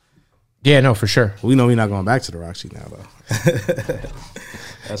 Yeah, no, for sure. We know we're not going back to the Roxy now, though.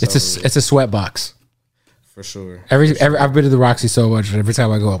 It's a sweat box. For sure. I've been to the Roxy so much, every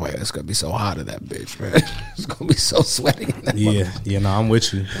time I go, I'm like, it's going to be so hot in that bitch, man. It's going to be so sweaty in that no, I'm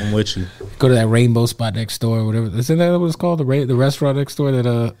with you. Go to that rainbow spot next door or whatever. Isn't that what it's called? The restaurant next door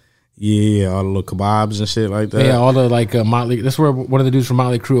that... Yeah, all the little kebabs and shit like that. Yeah, all the like Motley. That's where one of the dudes from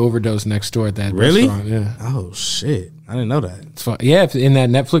Motley Crue overdosed next door at that restaurant. Yeah. Oh shit, I didn't know that. It's fun. Yeah, in that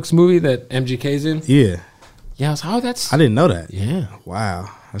Netflix movie that MGK's in. Yeah. Yeah, I was that's. I didn't know that. Yeah. Wow,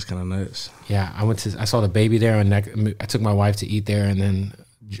 that's kind of nuts. Yeah, I saw the baby there, and I took my wife to eat there, and then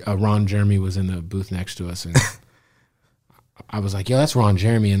Ron Jeremy was in the booth next to us, and I was like, "Yo, that's Ron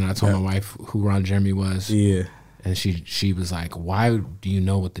Jeremy," and I told my wife who Ron Jeremy was. Yeah. And she was like, "Why do you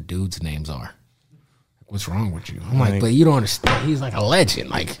know what the dudes' names are? What's wrong with you?" I'm like, "But you don't understand. He's like a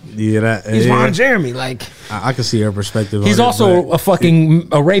legend. Like, he's Ron Jeremy. Like, I can see her perspective. He's also a fucking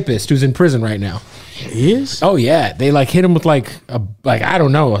rapist who's in prison right now. He is? Oh yeah, they like hit him with like I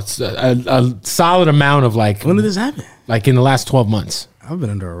don't know, a solid amount of like. When did this happen? Like in the last 12 months. I've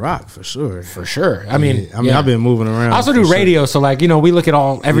been under a rock for sure. For sure. I mean, I've been moving around. I also do radio, so like, we look at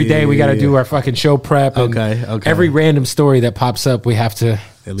every day we got to do our fucking show prep. And every random story that pops up, we have to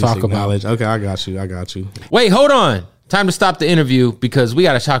talk about. Okay, I got you. Wait, hold on. Time to stop the interview because we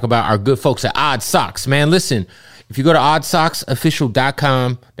got to talk about our good folks at Odd Socks. Man, listen, if you go to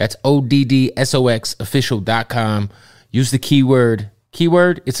oddsocksofficial.com, that's ODDSOX official.com, use the keyword,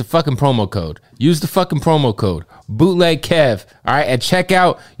 it's a fucking promo code. Use the fucking promo code. Bootleg Kev. All right. At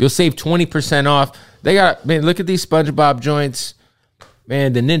checkout, you'll save 20% off. They got, man, look at these SpongeBob joints.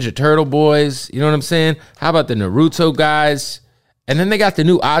 Man, the Ninja Turtle boys. You know what I'm saying? How about the Naruto guys? And then they got the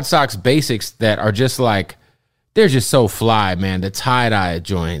new Odd Socks basics that are just like, they're just so fly, man. The tie-dye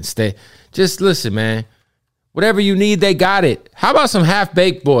joints. They just, listen, man. Whatever you need, they got it. How about some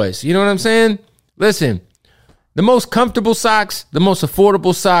half-baked boys? You know what I'm saying? Listen. The most comfortable socks, the most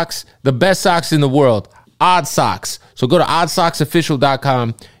affordable socks, the best socks in the world, Odd Socks. So go to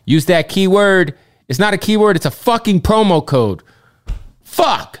oddsocksofficial.com. Use that keyword. It's not a keyword. It's a fucking promo code.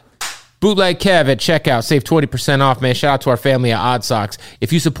 Fuck. Bootleg Kev at checkout. Save 20% off, man. Shout out to our family at Odd Socks.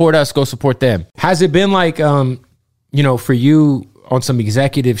 If you support us, go support them. Has it been like, for you on some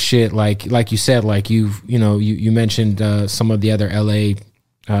executive shit, like you said, like you mentioned some of the other LA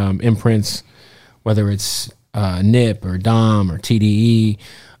imprints, whether it's Nip or Dom or TDE.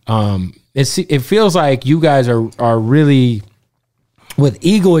 It feels like you guys are really with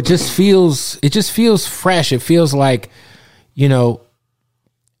Eagle. It just feels fresh. It feels like, it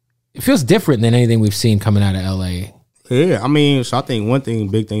feels different than anything we've seen coming out of LA. Yeah, I mean, so I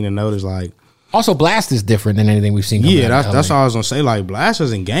think big thing to note is like, also Blast is different than anything we've seen. That's what I was gonna say. Like Blast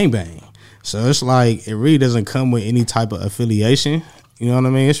isn't gangbang, so it's like it really doesn't come with any type of affiliation. You know what I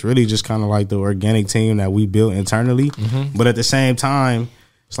mean? It's really just kind of like the organic team that we built internally. Mm-hmm. But at the same time,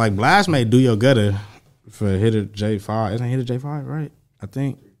 it's like Blast may do your gutter for Hitter J5. Isn't Hitter J5, right? I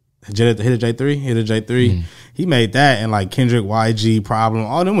think. Hitter J3. He made that, and like Kendrick, YG, Problem,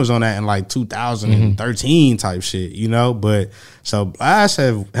 all them was on that in like 2013 type shit, But so Blast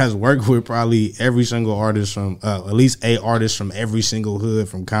has worked with probably every single artist from at least 8 artists from every single hood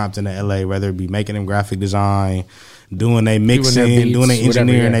from Compton to LA, whether it be making them graphic design, doing their mixing, doing their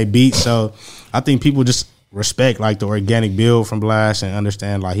engineering, their beats. So I think people just respect like the organic build from Blast and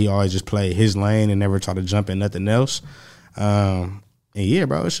understand like he always just played his lane and never try to jump in nothing else. And yeah,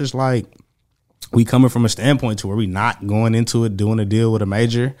 bro, it's just like we coming from a standpoint to where we not going into it doing a deal with a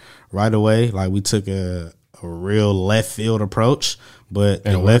major right away. Like we took a real left field approach, but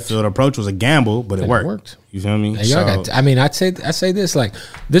the left field approach was a gamble, but it worked. You feel me? I'd say this, like,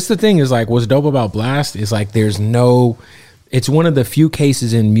 this the thing is like what's dope about Blast is like it's one of the few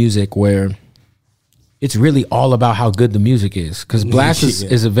cases in music where it's really all about how good the music is. Because Blast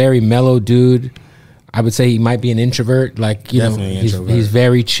is a very mellow dude. I would say he might be an introvert. Like, he's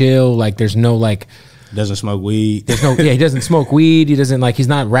very chill. Like, there's no like, doesn't smoke weed. He doesn't smoke weed. He doesn't he's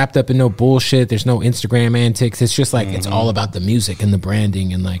not wrapped up in no bullshit. There's no Instagram antics. It's just like, it's all about the music and the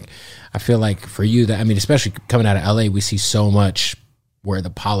branding. And like, I feel like for you especially coming out of LA, we see so much where the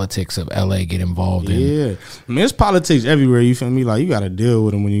politics of LA get involved in. Yeah. I mean, it's politics everywhere. You feel me? Like, you got to deal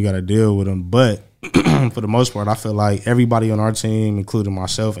with them when you got to deal with them. But for the most part, I feel like everybody on our team, including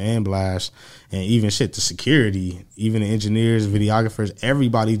myself and Blast, and even the security, even the engineers, videographers,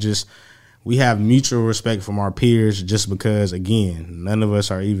 everybody we have mutual respect from our peers just because, again, none of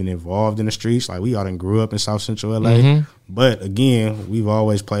us are even involved in the streets. Like, we all done grew up in South Central LA. But, again, we've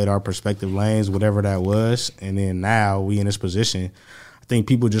always played our respective lanes, whatever that was. And then now we in this position. I think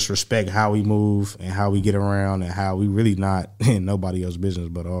people just respect how we move and how we get around and how we really not in nobody else's business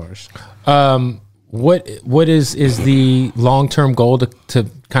but ours. What is the long-term goal to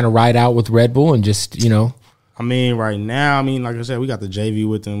kind of ride out with Red Bull and just, I mean, right now, like I said, we got the JV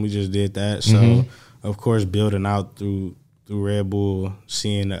with them. We just did that. So, of course, building out through Red Bull,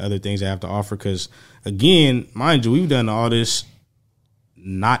 seeing the other things they have to offer. Because, again, mind you, we've done all this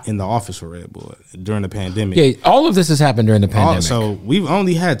not in the office for Red Bull during the pandemic. Yeah, all of this has happened during the pandemic. So we've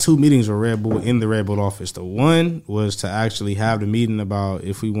only had 2 meetings with Red Bull in the Red Bull office. The one was to actually have the meeting about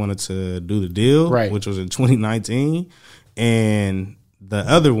if we wanted to do the deal, which was in 2019. And the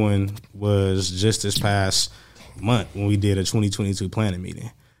other one was just this past month when we did a 2022 planning meeting.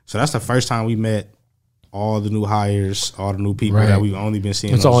 So that's the first time we met all the new hires, all the new people that we've only been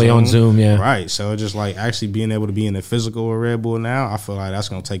seeing. It's all on Zoom, yeah. Right. So just like actually being able to be in the physical with Red Bull now, I feel like that's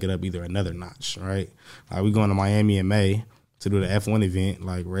going to take it up either another notch, right? Like, we going to Miami in May to do the F1 event.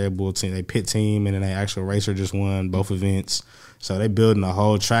 Like, Red Bull team, they pit team, and then they actual racer just won both events. So they building a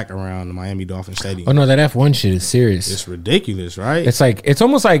whole track around the Miami Dolphin Stadium. Oh no, that F1 shit is serious. It's ridiculous, right? It's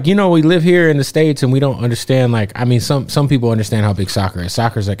almost like, we live here in the States and we don't understand. Like, I mean, some people understand how big soccer is.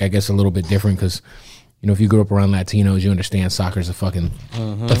 Soccer's like, I guess, a little bit different because, if you grew up around Latinos, you understand soccer's a fucking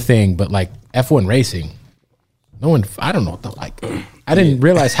a thing. But like F1 racing, no one. I don't know. Like, I didn't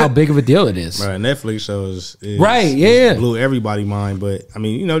realize how big of a deal it is. Right, Netflix shows blew everybody's mind. But I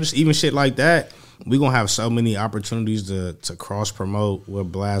mean, just even shit like that. We're going to have so many opportunities to cross-promote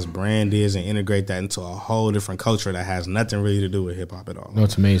what Blast brand is and integrate that into a whole different culture that has nothing really to do with hip-hop at all. No,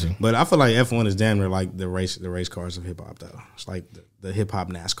 it's amazing. But I feel like F1 is damn near like the race cars of hip-hop, though. It's like the hip-hop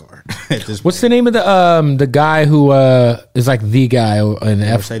NASCAR at this What's the name of the guy who is like the guy in the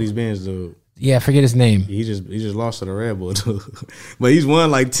Mercedes-Benz dude? Yeah, I forget his name. He just lost to the Red Bull dude. But he's won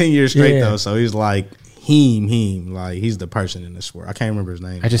like 10 years straight, though, so he's like him. Like, he's the person in the sport. I can't remember his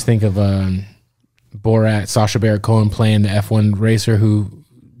name. I just think of... Borat, Sacha Baron Cohen playing the F1 racer who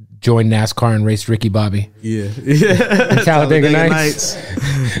joined NASCAR and raced Ricky Bobby. Yeah. Talladega Nights.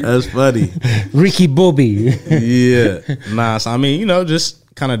 That's funny. Ricky Bobby. Yeah. Nah, so I mean,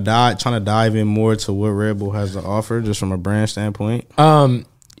 just kind of trying to dive in more to what Red Bull has to offer just from a brand standpoint.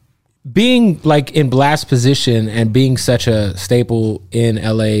 Being like in Blast's position and being such a staple in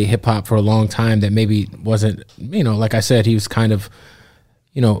LA hip hop for a long time that maybe wasn't, like I said, he was kind of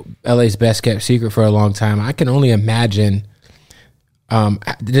LA's best kept secret for a long time. I can only imagine. Have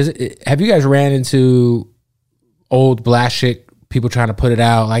you guys ran into old Blast shit? People trying to put it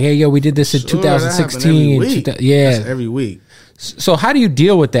out like, "Hey, yo, we did this in 2016." That's every week. So how do you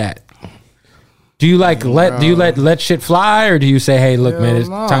deal with that? Do you let shit fly, or do you say, "Hey, look, man,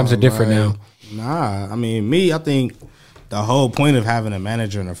 times are different now"? Nah, I mean, I think the whole point of having a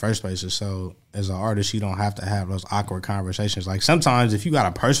manager in the first place is so, as an artist, you don't have to have those awkward conversations. Like, sometimes if you got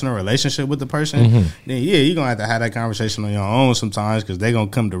a personal relationship with the person, then you're going to have that conversation on your own sometimes because they're going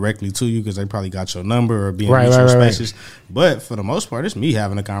to come directly to you because they probably got your number or be in mutual spaces. But for the most part, it's me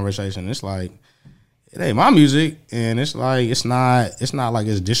having a conversation. It's like, it ain't my music, and it's like it's not like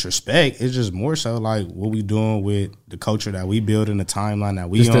it's disrespect. It's just more so like what we doing with the culture that we build in the timeline that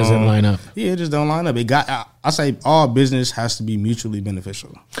we just doesn't line up. Yeah, it just don't line up. I say all business has to be mutually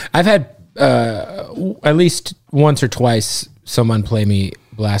beneficial. I've had at least once or twice someone play me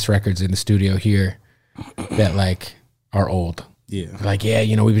Blast records in the studio here that like are old. Yeah, like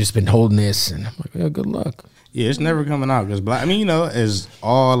we've just been holding this, and I'm like, good luck. Yeah, it's never coming out because as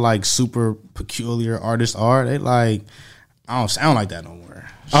all like super peculiar artists are, they like, I don't sound like that no more.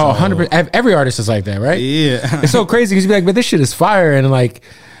 So, 100%. Every artist is like that, right? Yeah. It's so crazy because you be like, but this shit is fire. And like,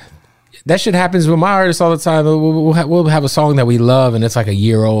 that shit happens with my artists all the time. We'll have a song that we love and it's like a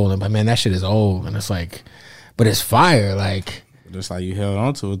year old. And man, that shit is old. And it's like, but it's fire. Like, just like you held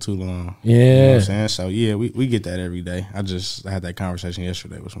on to it too long. Yeah. You know what I'm saying? So, yeah, we get that every day. I had that conversation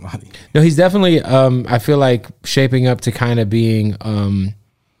yesterday with somebody. No, he's definitely, I feel like, shaping up to kind of being he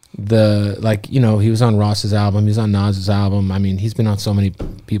was on Ross's album. He was on Nas's album. I mean, he's been on so many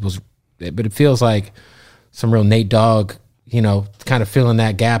people's, but it feels like some real Nate Dogg, kind of filling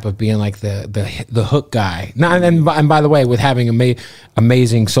that gap of being like the hook guy. And by the way, with having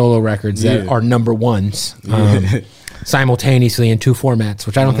amazing solo records that are number ones. simultaneously in 2 formats,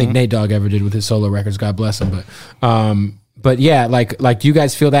 which I don't think Nate Dogg ever did with his solo records. God bless him. But yeah, like do you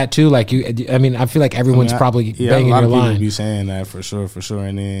guys feel that too? Like I mean, I feel like everyone's probably banging your line. A lot of people be saying that for sure.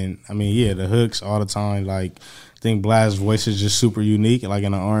 And then, I mean, yeah, the hooks all the time. Like, I think Blast's voice is just super unique, like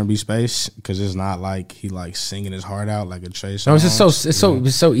in the R&B space, because it's not like he like singing his heart out like a Trey song. No, it's just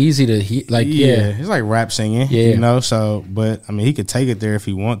it's so easy to like. Yeah, it's like rap singing. Yeah, you know. So, but I mean, he could take it there if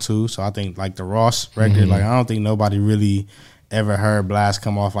he want to. So I think like the Ross record, like I don't think nobody really ever heard Blast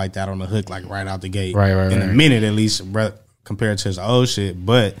come off like that on the hook, like right out the gate, right, in a minute at least, compared to his old shit.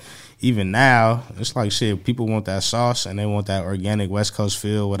 But even now, it's like shit. People want that sauce and they want that organic West Coast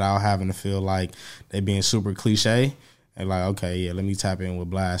feel without having to feel like they being super cliche. And like, okay, yeah, let me tap in with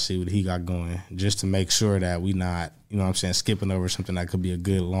Blast, see what he got going, just to make sure that we not, you know what I'm saying, skipping over something that could be a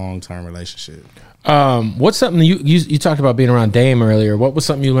good long-term relationship. What's something you talked about being around Dame earlier? What was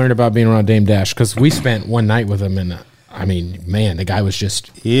something you learned about being around Dame Dash? Because we spent one night with him, and I mean, man, the guy was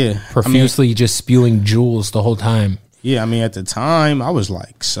just profusely just spewing jewels the whole time. Yeah, I mean, at the time, I was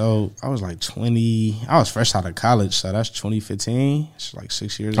like 20. I was fresh out of college, so that's 2015. It's like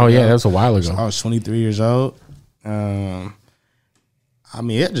 6 years ago. Oh, yeah, that was a while ago. So I was 23 years old. I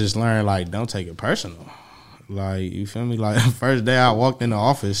mean, it just learned, like, don't take it personal. Like, you feel me? Like, the first day I walked in the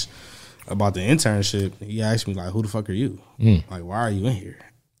office about the internship, he asked me, like, who the fuck are you? Like, why are you in here?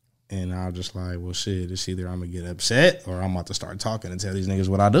 And I was just like, well, shit, it's either I'm going to get upset or I'm about to start talking and tell these niggas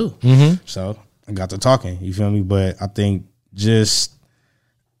what I do. Mm-hmm. So I got to talking, you feel me? But I think just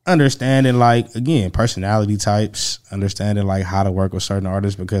understanding, like, again, personality types, understanding, like, how to work with certain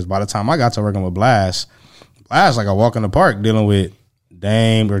artists, because by the time I got to working with Blast, like a walk in the park dealing with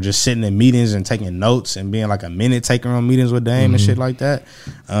Dame, or just sitting in meetings and taking notes and being like a minute taker on meetings with Dame and shit like that.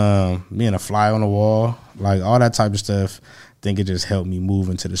 Being a fly on the wall, like all that type of stuff. I think it just helped me move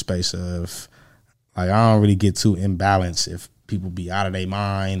into the space of, like, I don't really get too imbalanced if people be out of their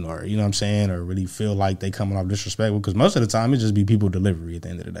mind, or, you know what I'm saying, or really feel like they coming off disrespectful, because most of the time it just be people delivery at the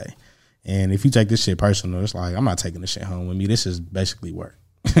end of the day. And if you take this shit personal, it's like, I'm not taking this shit home with me. This is basically work.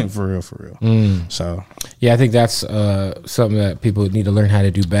 for real. So yeah, I think that's something that people need to learn how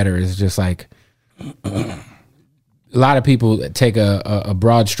to do better, is just like a lot of people take a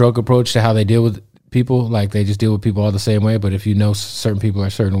broad stroke approach to how they deal with people. Like, they just deal with people all the same way, but if you know certain people are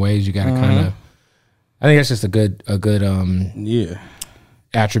certain ways, you got to kind of, I think that's just a good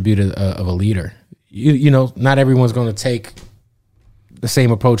attribute of a leader. You know, not everyone's going to take the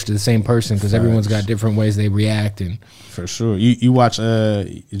same approach to the same person, because everyone's got different ways they react. And for sure, you watch.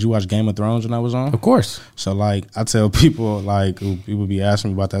 Did you watch Game of Thrones when I was on? Of course. So, like, I tell people, like, people be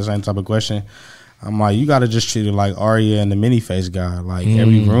asking me about that same type of question. I'm like, you got to just treat it like Arya and the mini-face guy. Like,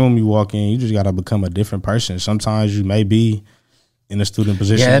 every room you walk in, you just got to become a different person. Sometimes you may be in a student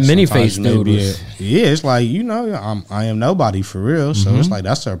position. Yeah, that mini-face dude it's like, you know, I am nobody for real. So it's like,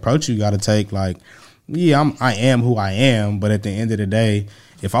 that's the approach you got to take. Like, yeah, I am who I am, but at the end of the day,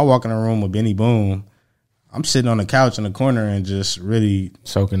 if I walk in a room with Benny Boone, I'm sitting on the couch in the corner and just really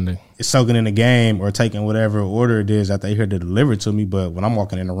soaking in the game, or taking whatever order it is that they here to deliver to me. But when I'm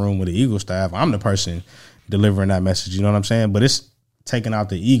walking in a room with the Eagle staff, I'm the person delivering that message. You know what I'm saying? But it's taking out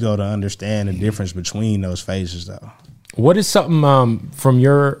the ego to understand the difference between those phases, though. What is something from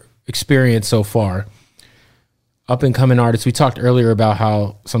your experience so far, up and coming artists? We talked earlier about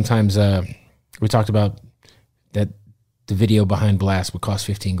how sometimes we talked about that the video behind Blast would cost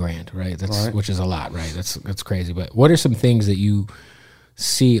 $15,000, right? That's right. Which is a lot, right? That's crazy. But what are some things that you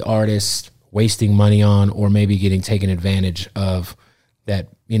see artists wasting money on, or maybe getting taken advantage of, that,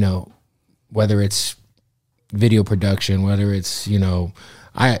 you know, whether it's video production, whether it's, you know,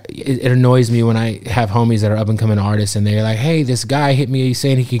 it annoys me when I have homies that are up and coming artists, and they're like, hey, this guy hit me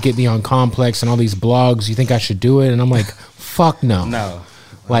saying he could get me on Complex and all these blogs. You think I should do it? And I'm like, fuck no. No.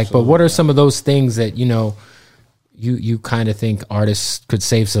 Like, but what are some of those things that, you know, you kind of think artists could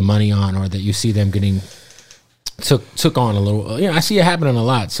save some money on, or that you see them getting took on a little? You know, I see it happening a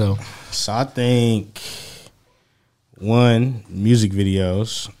lot. So I think, one, music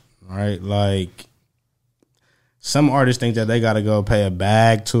videos, right? Like, some artists think that they got to go pay a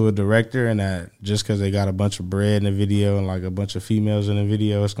bag to a director, and that just because they got a bunch of bread in the video and like a bunch of females in the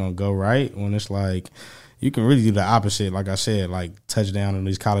video, it's going to go right. When it's like, you can really do the opposite. Like I said, like, touch down on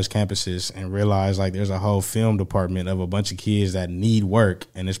these college campuses and realize, like, there's a whole film department of a bunch of kids that need work.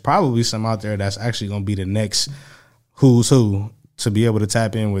 And there's probably some out there that's actually going to be the next who's who to be able to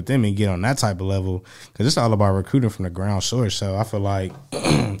tap in with them and get on that type of level. Because it's all about recruiting from the ground source. So I feel like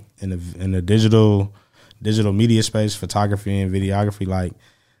in the digital media space, photography and videography, like,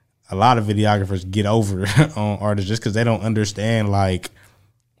 a lot of videographers get over on artists just because they don't understand, like,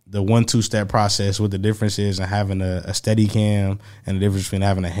 the 1-2 step process, what the difference is in having a steady cam and the difference between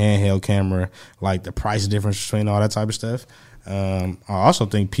having a handheld camera, like the price difference between all that type of stuff. I also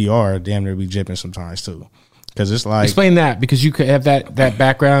think PR damn near be jipping sometimes too, because it's like, explain that, because you could have that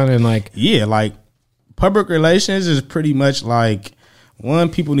background and like, yeah, like public relations is pretty much like, one,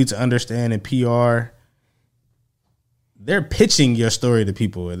 people need to understand in PR, they're pitching your story to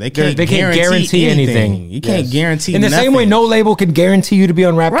people. They can't guarantee anything. You can't guarantee in the nothing. same way no label can guarantee you to be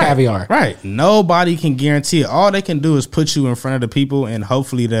on Rap Caviar. Right. Nobody can guarantee it. All they can do is put you in front of the people, and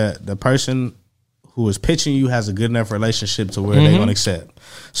hopefully the person who is pitching you has a good enough relationship to where they're going to accept.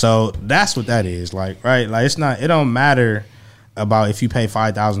 So that's what that is. Like, right? Like, it's not, it don't matter about if you pay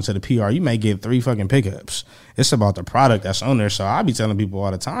 $5,000 to the PR, you may get 3 fucking pickups. It's about the product that's on there. So I be telling people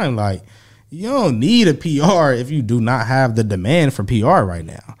all the time, like, you don't need a PR if you do not have the demand for PR right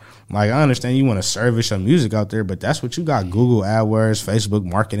now. Like, I understand you want to service your music out there, but that's what you got. Google AdWords, Facebook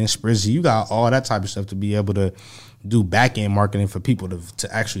marketing, Sprizzy. You got all that type of stuff to be able to do back-end marketing for people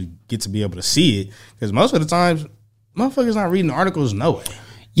to actually get to be able to see it. Because most of the times, motherfuckers not reading articles no way.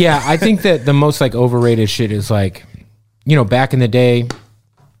 Yeah, I think that the most like overrated shit is like, you know, back in the day,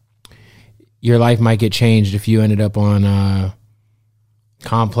 your life might get changed if you ended up on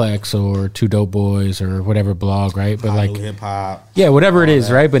Complex or Two Dope Boys or whatever blog, right? But like hip hop, yeah, whatever it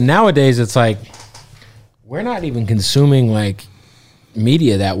is, right? But nowadays it's like we're not even consuming like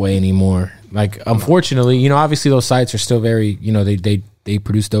media that way anymore. Like, unfortunately, you know, obviously those sites are still very, you know, they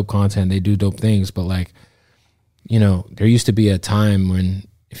produce dope content, they do dope things, but like, you know, there used to be a time when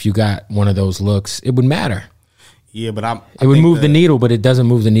if you got one of those looks, it would matter. Yeah, but it would move the needle, but it doesn't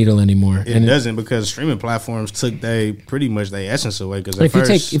move the needle anymore. It doesn't, because streaming platforms took pretty much their essence away. Because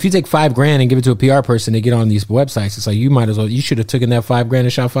if you take $5,000 and give it to a PR person to get on these websites, it's like you should have taken that $5,000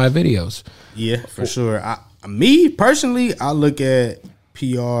 and shot 5 videos. Yeah, for sure. Me personally, I look at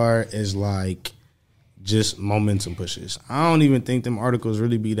PR as like just momentum pushes. I don't even think them articles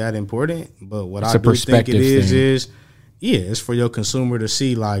really be that important. But what I do think it is. Yeah, it's for your consumer to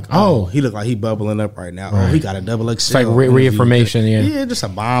see, like, oh, he look like he bubbling up right now. Right. Oh, he got a double XL. It's like reaffirmation, yeah. Yeah, just a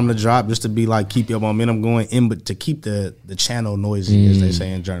bomb to drop, just to be like, keep your momentum going in, but to keep the channel noisy, as they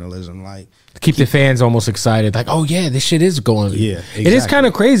say in journalism. Like, keep the fans almost excited. Like, oh, yeah, this shit is going. Yeah, exactly. It is kind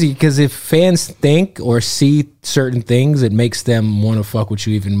of crazy, because if fans think or see certain things, it makes them want to fuck with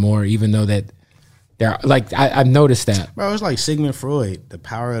you even more, even though that they're like, I've noticed that. Bro, it's like Sigmund Freud, the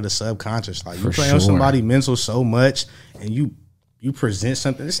power of the subconscious. Like, you play on somebody's mental so much, and you present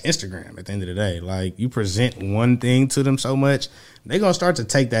something. It's Instagram at the end of the day. Like, you present one thing to them so much, they're going to start to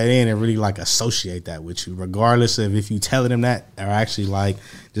take that in and really like associate that with you, regardless of if you telling them that or actually like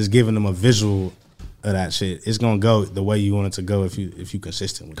just giving them a visual of that shit. It's going to go the way you want it to go if you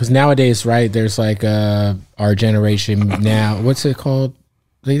consistent with it. Because nowadays, right, there's like our generation now, what's it called?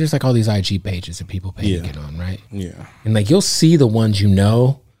 There's like all these IG pages that people pay to get on, right? Yeah. And like, you'll see the ones you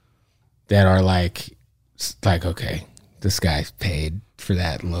know that are like okay, this guy's paid for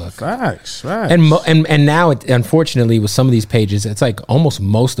that look. Facts. And now, unfortunately, with some of these pages, it's like almost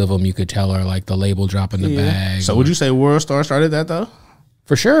most of them you could tell are like the label dropping the bag. So would you say WorldStar started that though?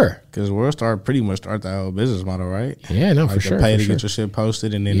 For sure. Because WorldStar pretty much started that whole business model, right? Yeah, no, like for sure. Pay to get your shit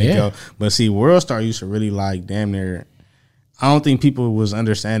posted and then they go. But see, WorldStar used to really like damn near, I don't think people was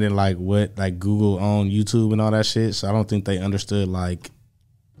understanding like what like Google owned YouTube and all that shit. So I don't think they understood like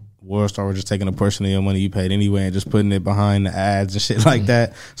WorldStar was just taking a portion of your money you paid anyway and just putting it behind the ads and shit like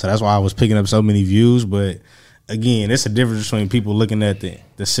that. So that's why I was picking up so many views. But again, it's a difference between people looking at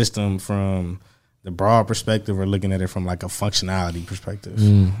the system from the broad perspective or looking at it from like a functionality perspective.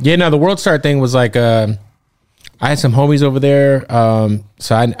 Yeah, no, the WorldStar thing was like, I had some homies over there.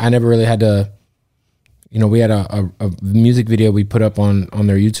 So I never really had to, you know, we had a music video we put up on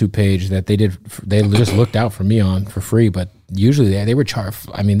their YouTube page that they just looked out for me on for free. But usually they were charged.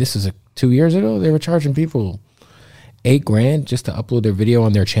 I mean, this is 2 years ago. They were charging people $8,000 just to upload their video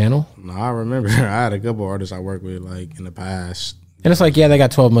on their channel. No, I remember I had a couple artists I worked with like in the past. And it's like, yeah, they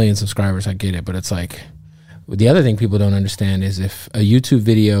got 12 million subscribers. I get it. But it's like, the other thing people don't understand is if a YouTube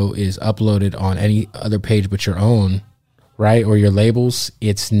video is uploaded on any other page but your own, right, or your labels,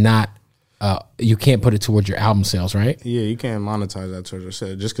 it's not, you can't put it towards your album sales, right? Yeah, you can't monetize that towards your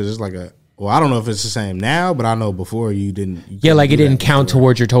sales just because it's like I don't know if it's the same now, but I know before you didn't. Yeah, like it didn't count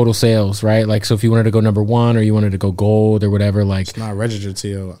towards your total sales, right? Like, so if you wanted to go number 1 or you wanted to go gold or whatever, like. It's not registered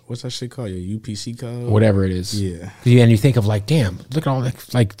till, what's that shit called? Your UPC code? Whatever it is. Yeah. And you think of like, damn, look at all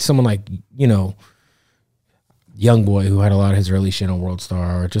that, like someone like, you know, Youngboy who had a lot of his early shit on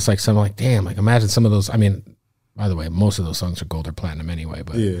WorldStar, or just like someone like, damn, like imagine some of those. I mean, by the way, most of those songs are gold or platinum anyway,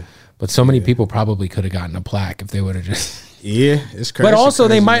 but. Yeah. But so many people probably could have gotten a plaque if they would have just Yeah, it's crazy. But also,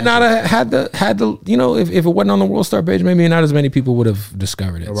 they might not have had the you know, if it wasn't on the World Star page, maybe not as many people would have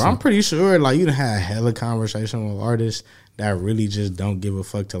discovered it. Well, I'm pretty sure, like, you done had hella conversation with artists that really just don't give a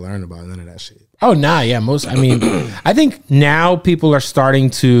fuck to learn about none of that shit. Oh, nah, yeah. I think now people are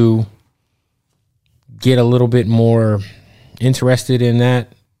starting to get a little bit more interested in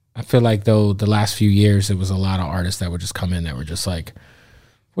that. I feel like, though, the last few years, it was a lot of artists that would just come in that were just like,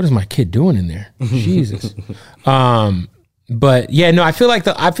 what is my kid doing in there? Jesus. But yeah, no, I feel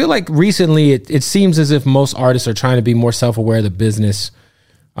like recently it seems as if most artists are trying to be more self-aware of the business.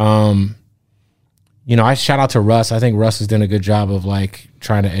 You know, I shout out to Russ. I think Russ has done a good job of like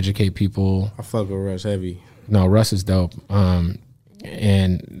trying to educate people. I fuck with Russ heavy. No, Russ is dope.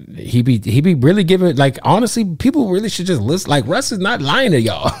 And he be really giving, like, honestly, people really should just listen. Like, Russ is not lying to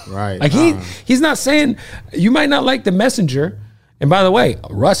y'all. Right. Like he's not saying, you might not like The Messenger. And by the way,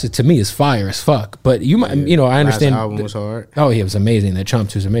 Russ to me is fire as fuck. But you might, you know, I understand. Last album was hard. Oh, he was amazing. That Chump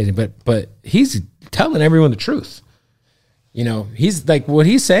 2 is amazing. But he's telling everyone the truth. You know, he's like, what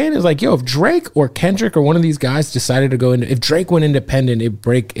he's saying is like, yo, if Drake or Kendrick or one of these guys decided to go into, if Drake went independent, it'd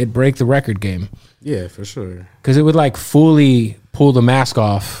break the record game. Yeah, for sure. Because it would like fully pull the mask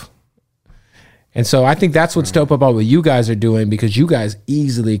off. And so I think that's what's dope about what you guys are doing, because you guys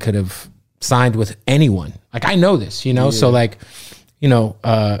easily could have signed with anyone. Like, I know this, you know, so like, you know,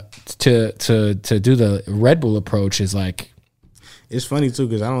 to do the Red Bull approach is like, it's funny too,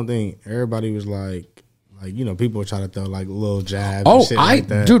 because I don't think everybody was like, you know, people were trying to throw like little jabs. Oh, and shit like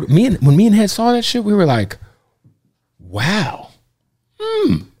that. Dude, when me and Head saw that shit, we were like, wow.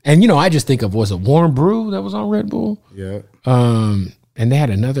 And you know, I just think of, was it Warm Brew that was on Red Bull? Yeah. And they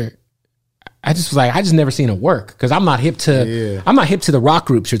had another. I just was like, I just never seen it work, because I'm not hip to the rock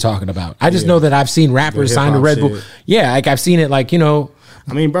groups you're talking about. I just know that I've seen rappers signed to Red Bull. Yeah, like I've seen it, like, you know.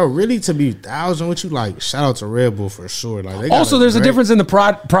 I mean, bro, really, to be 1,000 with you, like, shout out to Red Bull for sure. Like, they also, there's a difference in the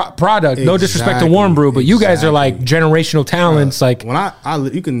product. Exactly, No disrespect to Warm Brew, but you guys are like generational talents. Like, when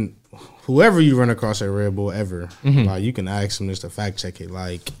you can, whoever you run across at Red Bull ever, like, you can ask them just to fact check it.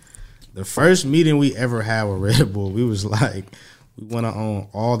 Like, the first meeting we ever had with Red Bull, we was like, we want to own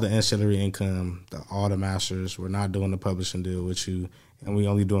all the ancillary income, all the masters. We're not doing the publishing deal with you, and we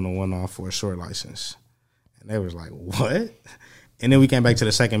only doing a one-off for a short license. And they was like, what? And then we came back to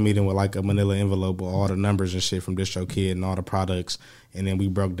the second meeting with like a manila envelope with all the numbers and shit from DistroKid and all the products. And then we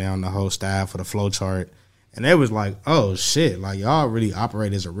broke down the whole staff for the flow chart. And it was like, oh shit, like y'all really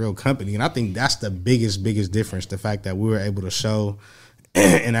operate as a real company. And I think that's the biggest difference. The fact that we were able to show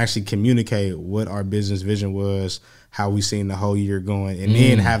and actually communicate what our business vision was, how we seen the whole year going, and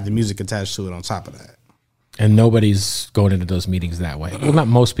then have the music attached to it on top of that. And nobody's going into those meetings that way. Well, not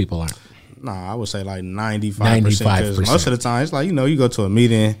most people aren't. Nah, I would say like 95%. Because most of the time, it's like, you know, you go to a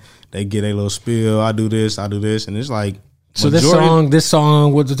meeting, they get a little spiel. I do this, and it's like. So this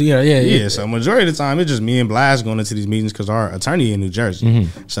song, what's yeah. So majority of the time, it's just me and Blast going into these meetings because our attorney in New Jersey.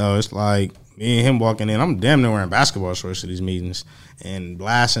 So it's like me and him walking in. I'm damn near wearing basketball shorts to these meetings, and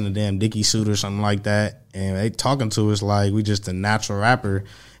Blast in a damn Dickie suit or something like that. And they talking to us like we just a natural rapper.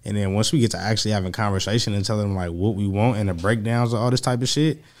 And then once we get to actually having conversation and telling them like what we want and the breakdowns of all this type of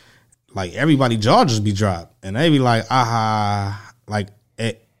shit, like everybody jaw just be dropped, and they be like, aha, like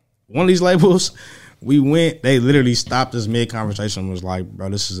at one of these labels, they literally stopped us mid conversation and was like, bro,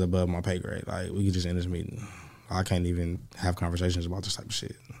 this is above my pay grade. Like, we could just end this meeting. I can't even have conversations about this type of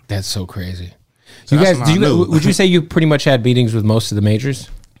shit. That's so crazy. So you guys, would you say you pretty much had meetings with most of the majors?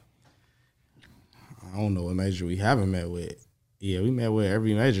 I don't know what major we haven't met with. Yeah, we met with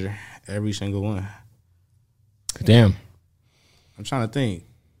every major, every single one. Damn. I'm trying to think.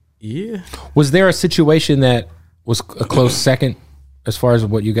 Yeah. Was there a situation that was a close second as far as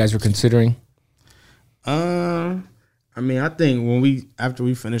what you guys were considering? I mean, I think after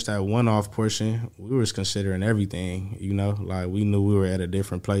we finished that one-off portion, we was considering everything, you know? Like, we knew we were at a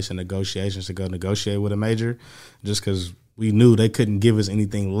different place in negotiations to go negotiate with a major, just because we knew they couldn't give us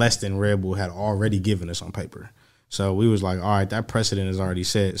anything less than Red Bull had already given us on paper. So we was like, all right, that precedent is already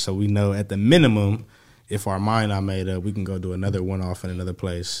set, so we know at the minimum, if our mind not made up, we can go do another one-off in another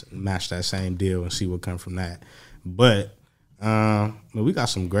place, match that same deal, and see what comes from that. But we got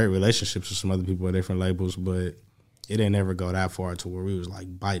some great relationships with some other people at different labels, but it didn't ever go that far to where we was like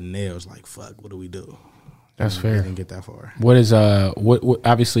biting nails, like, fuck, what do we do? That's fair. We didn't get that far. What is what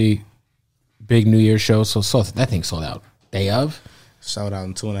obviously big New Year's show? So that thing sold out day of. Sold out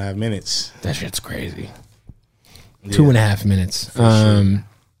in 2.5 minutes. That shit's crazy. Yeah. 2.5 minutes. Sure.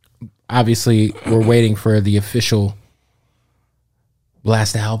 Obviously, we're waiting for the official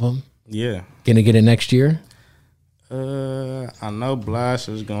Blast album. Yeah. Gonna get it next year? I know Blast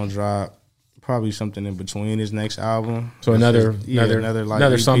is gonna drop probably something in between his next album. So another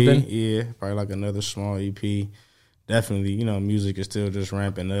EP. something. Yeah, probably like another small EP. Definitely, you know, music is still just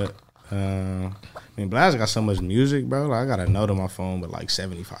ramping up. I mean, Blast got so much music, bro. Like, I got a note on my phone with like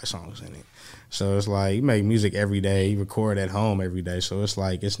 75 songs in it. So it's like you make music every day, you record at home every day. So it's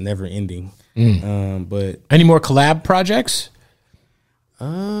like it's never ending. But any more collab projects?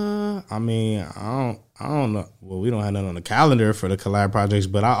 I mean, I don't know. Well, we don't have nothing on the calendar for the collab projects,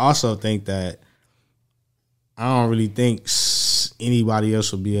 but I also think that I don't really think anybody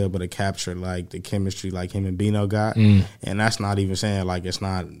else will be able to capture like the chemistry like him and Bino got. And that's not even saying like it's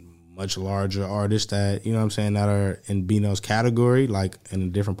not much larger artists that, you know what I'm saying, that are in Bino's category, like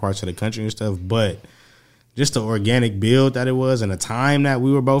in different parts of the country and stuff. But just the organic build that it was and the time that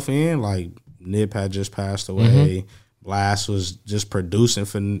we were both in, like Nip had just passed away. Blast was just producing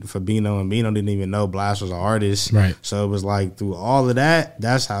for Bino, and Bino didn't even know Blast was an artist. Right. So it was like through all of that,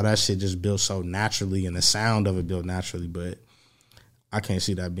 that's how that shit just built so naturally, and the sound of it built naturally. But I can't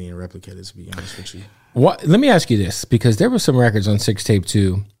see that being replicated, to be honest with you. What? Let me ask you this, because there were some records on Six Tape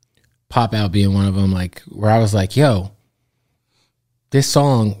 2, Pop Out being one of them, like where I was like, yo, this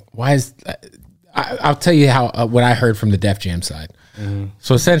song, why is... I'll tell you how what I heard from the Def Jam side.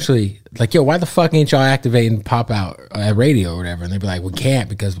 So essentially, like, yo, why the fuck ain't y'all activating Pop Out at radio or whatever? And they'd be like, we can't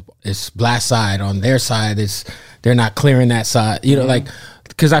because it's Blast side. On their side, they're not clearing that side. You know, like,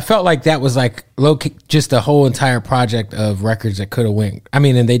 because I felt like that was like just a whole entire project of records that could have went. I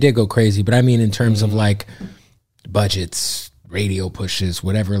mean, and they did go crazy, but I mean in terms of like budgets, radio pushes,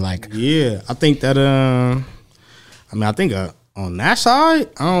 whatever. Like, yeah, I think that. I think on that side,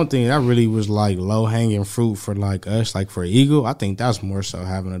 I don't think that really was like low hanging fruit for like us, like for Eagle. I think that's more so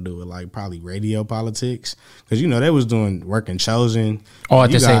having to do with like probably radio politics, because you know they was doing working Chosen all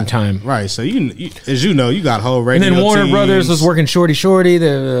at the same time, right? So you as you know, you got whole radio. And then Warner teams. Brothers was working Shorty,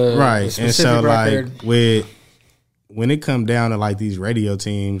 the right, and so record. like when it come down to like these radio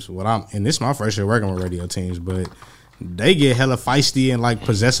teams, and this is my first year working with radio teams, but they get hella feisty and like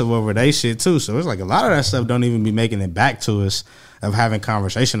possessive over their shit too. So it's like a lot of that stuff don't even be making it back to us of having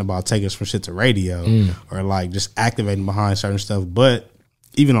conversation about taking some shit to radio or like just activating behind certain stuff. But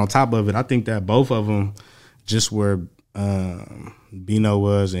even on top of it, I think that both of them just where Bino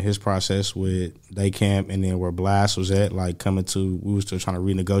was in his process with Day Camp and then where Blast was at, like we was still trying to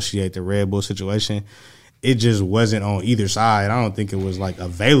renegotiate the Red Bull situation. It just wasn't on either side. I don't think it was like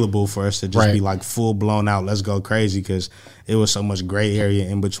available for us to just be like full blown out, let's go crazy, because it was so much gray area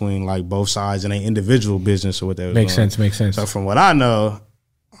in between like both sides and their individual business or what they was doing. Makes sense. So from what I know,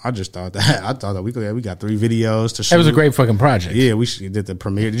 I thought that we got 3 videos to shoot. It was a great fucking project. Yeah, we did the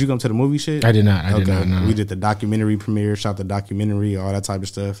premiere. Did you come to the movie shit? I did not. I did not. No. We did the documentary premiere, shot the documentary, all that type of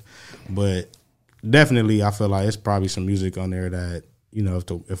stuff. But definitely, I feel like it's probably some music on there that, you know,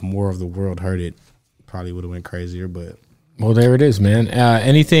 if more of the world heard it, probably would have went crazier. But well, there it is, man.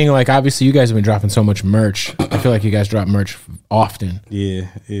 Anything like, obviously you guys have been dropping so much merch. I feel like you guys drop merch often. Yeah,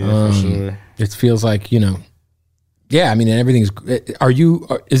 for sure. It feels like, you know, yeah, I mean, everything's.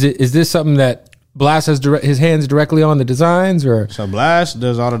 Is this something that Blast has his hands directly on the designs, or? So Blast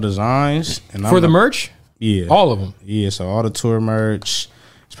does all the designs and for the merch. Yeah, all of them. Yeah, so all the tour merch.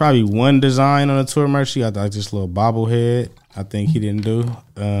 It's probably one design on the tour merch. He got like this little bobblehead. I think he didn't do.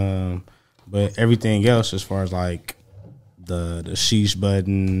 But everything else, as far as like the sheesh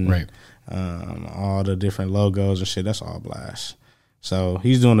button, right, all the different logos and shit, that's all Blast. So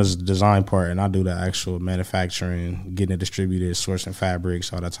he's doing his design part, and I do the actual manufacturing, getting it distributed, sourcing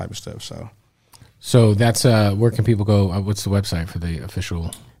fabrics, all that type of stuff. So that's where can people go? What's the website for the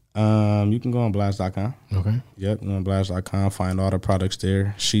official? You can go on blast.com. Okay. Yep, go on blast.com, find all the products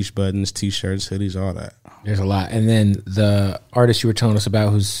there. Sheesh buttons, t-shirts, hoodies, all that. There's a lot. And then the artist you were telling us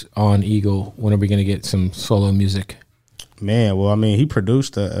about who's on Eagle, when are we going to get some solo music? Man, well, I mean, he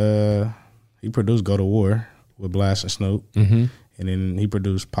produced Go to War with Blast and Snoop. And then he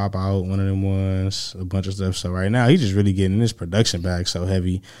produced Pop Out, one of them ones, a bunch of stuff. So right now, he's just really getting his production bag so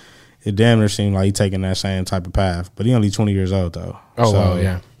heavy. It damn near seemed like he's taking that same type of path. But he only 20 years old, though. Oh, so wow,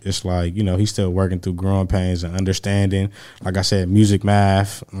 yeah. It's like, you know, he's still working through growing pains and understanding. Like I said, music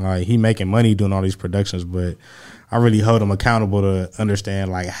math. Like, he making money doing all these productions, but I really hold him accountable to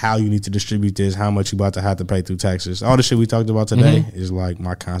understand, like, how you need to distribute this, how much you about to have to pay through taxes. All the shit we talked about today is, like,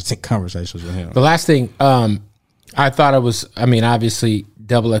 my constant conversations with him. The last thing, I thought it was, I mean, obviously,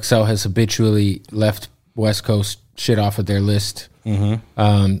 Double XL has habitually left West Coast shit off of their list.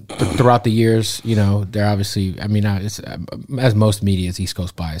 Throughout the years, you know, they're obviously, I mean, it's as most media is East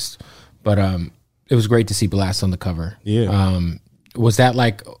Coast biased, but it was great to see Blast on the cover. Yeah. Was that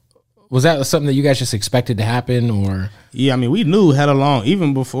like Was that something that you guys just expected to happen, or? Yeah, I mean, we knew hella long,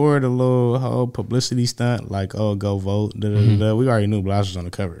 even before the little whole publicity stunt, like, oh, go vote. We already knew Blast was on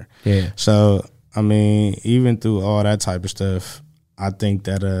the cover. Yeah. So, I mean, even through all that type of stuff, I think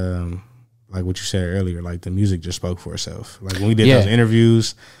that, like what you said earlier, like the music just spoke for itself. Like when we did those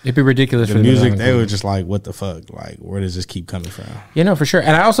interviews, it'd be ridiculous the for music. They were just like, what the fuck? Like, where does this keep coming from? You know, for sure.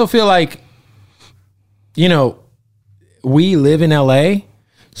 And I also feel like, you know, we live in LA.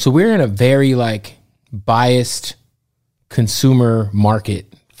 So we're in a very like biased consumer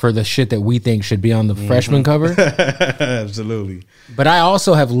market for the shit that we think should be on the freshman cover. Absolutely. But I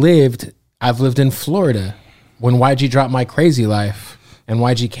also I've lived in Florida when YG dropped My Crazy Life, and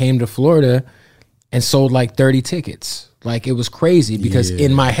YG came to Florida and sold like 30 tickets. Like it was crazy because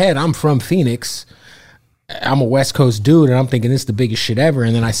in my head, I'm from Phoenix. I'm a West Coast dude and I'm thinking this is the biggest shit ever.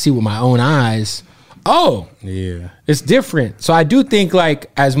 And then I see with my own eyes, oh, yeah, it's different. So I do think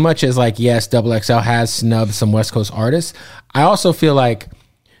like as much as like, yes, XXL has snubbed some West Coast artists, I also feel like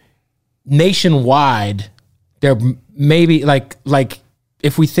nationwide, there maybe like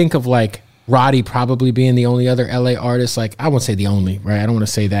if we think of like Roddy probably being the only other LA artist, like I won't say the only, right? I don't want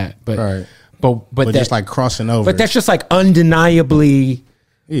to say that, but right. but that, just like crossing over. But that's just like undeniably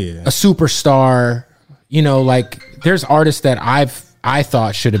a superstar. You know, like there's artists that I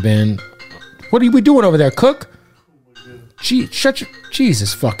thought should have been. What are we doing over there, Cook?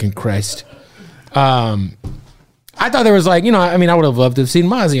 Jesus fucking Christ. I thought there was like, you know, I mean, I would have loved to have seen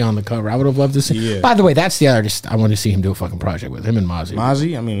Mozzie on the cover. I would have loved to see. Yeah. By the way, that's the artist I want to see him do a fucking project with, him and Mozzie.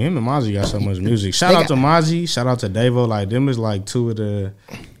 Mozzie? I mean, him and Mozzie got so much music. Shout out to Mozzie. Shout out to Davo. Like, them is like two of the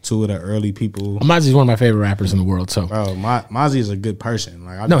early people. Mozzie's one of my favorite rappers in the world. So, bro, Mozzie is a good person.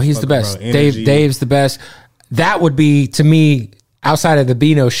 Like, no, he's the best. Dave's the best. That would be, to me, outside of the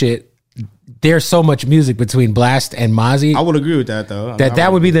Beano shit, there's so much music between Blast and Mozzie. I would agree with that, though.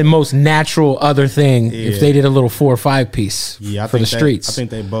 That would be the most natural other thing if they did a little 4 or 5 piece for the streets. I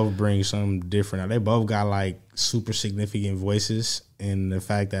think they both bring something different. They both got like super significant voices, and the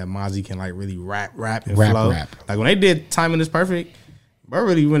fact that Mozzie can like really rap and flow. Like when they did Timing Is Perfect, bro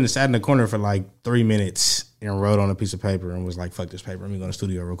really went and sat in the corner for like 3 minutes and wrote on a piece of paper and was like, fuck this paper, let me go to the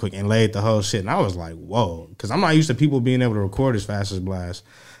studio real quick, and laid the whole shit. And I was like, whoa, because I'm not used to people being able to record as fast as Blast.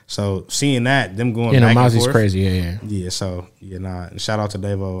 So seeing that, them going back Mozzie's and forth, crazy, yeah. So and shout out to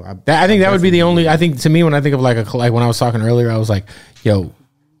Davo. I think that would be the only. I think to me, when I think of like when I was talking earlier, I was like, yo,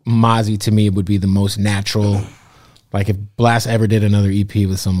 Mozzie to me would be the most natural. Like if Blast ever did another EP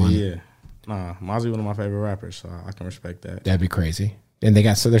with someone, Mozzie one of my favorite rappers, so I can respect that. That'd be crazy. And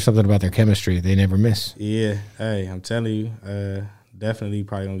there's something about their chemistry they never miss. Yeah, hey, I'm telling you, definitely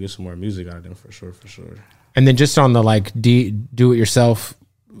probably gonna get some more music out of them for sure. And then just on the like do it yourself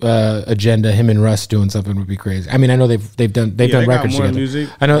agenda, him and Russ doing something would be crazy. I mean, I know they've done records together. Music.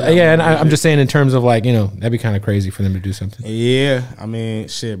 I know, and I'm just saying in terms of like, you know, that'd be kind of crazy for them to do something. Yeah, I mean,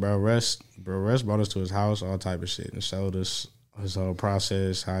 shit, bro. Russ brought us to his house, all type of shit, and showed us his whole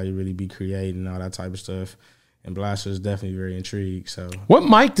process, how he really be creating, all that type of stuff. And Blast was definitely very intrigued. So, what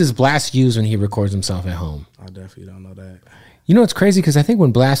mic does Blast use when he records himself at home? I definitely don't know that. You know, it's crazy because I think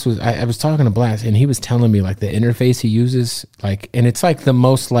when Blast was, I was talking to Blast and he was telling me like the interface he uses, like, and it's like the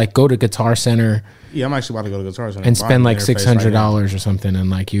most like go to Guitar Center. Yeah, I'm actually about to go to Guitar Center and spend like $600 or something, and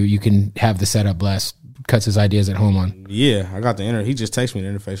like you can have the setup Blast cuts his ideas at home on. Yeah, I got the interface. He just texted me the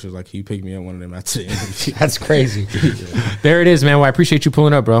interface. Was like, "Can you pick me up one of them after the interview?" That's crazy. There it is, man. Well, I appreciate you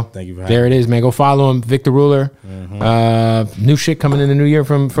pulling up, bro. Thank you for having me. There it is, man. Go follow him, Victor Ruler. New shit coming in the new year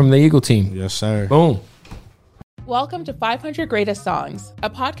from the Eagle team. Yes, sir. Boom. Welcome to 500 Greatest Songs, a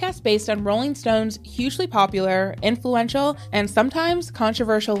podcast based on Rolling Stone's hugely popular, influential, and sometimes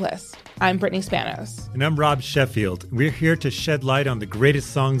controversial list. I'm Brittany Spanos. And I'm Rob Sheffield. We're here to shed light on the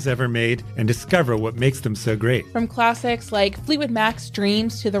greatest songs ever made and discover what makes them so great. From classics like Fleetwood Mac's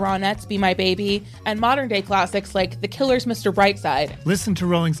Dreams to the Ronettes' Be My Baby, and modern-day classics like The Killer's Mr. Brightside. Listen to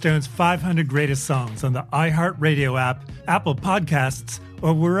Rolling Stone's 500 Greatest Songs on the iHeartRadio app, Apple Podcasts,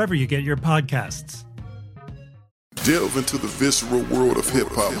 or wherever you get your podcasts. Delve into the visceral world of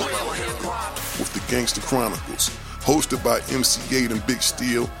hip-hop with the Gangsta Chronicles, hosted by MC8 and Big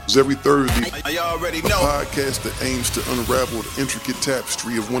Steel. Every Thursday, a podcast that aims to unravel the intricate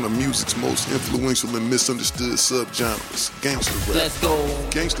tapestry of one of music's most influential and misunderstood subgenres, gangsta rap. Let's go.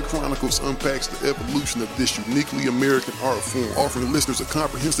 Gangsta Chronicles unpacks the evolution of this uniquely American art form, offering listeners a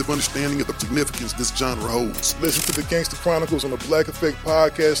comprehensive understanding of the significance this genre holds. Listen to the Gangsta Chronicles on the Black Effect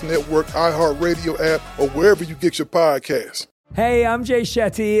Podcast Network, iHeartRadio app, or wherever you get your podcasts. Hey, I'm Jay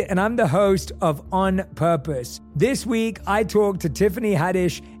Shetty, and I'm the host of On Purpose. This week, I talked to Tiffany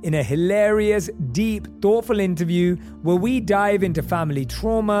Haddish in a hilarious, deep, thoughtful interview where we dive into family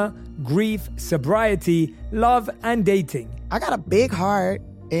trauma, grief, sobriety, love, and dating. I got a big heart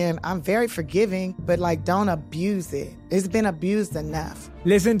and I'm very forgiving, but like don't abuse it. It's been abused enough.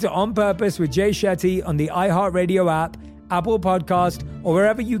 Listen to On Purpose with Jay Shetty on the iHeartRadio app, Apple Podcast, or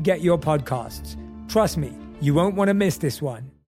wherever you get your podcasts. Trust me, you won't want to miss this one.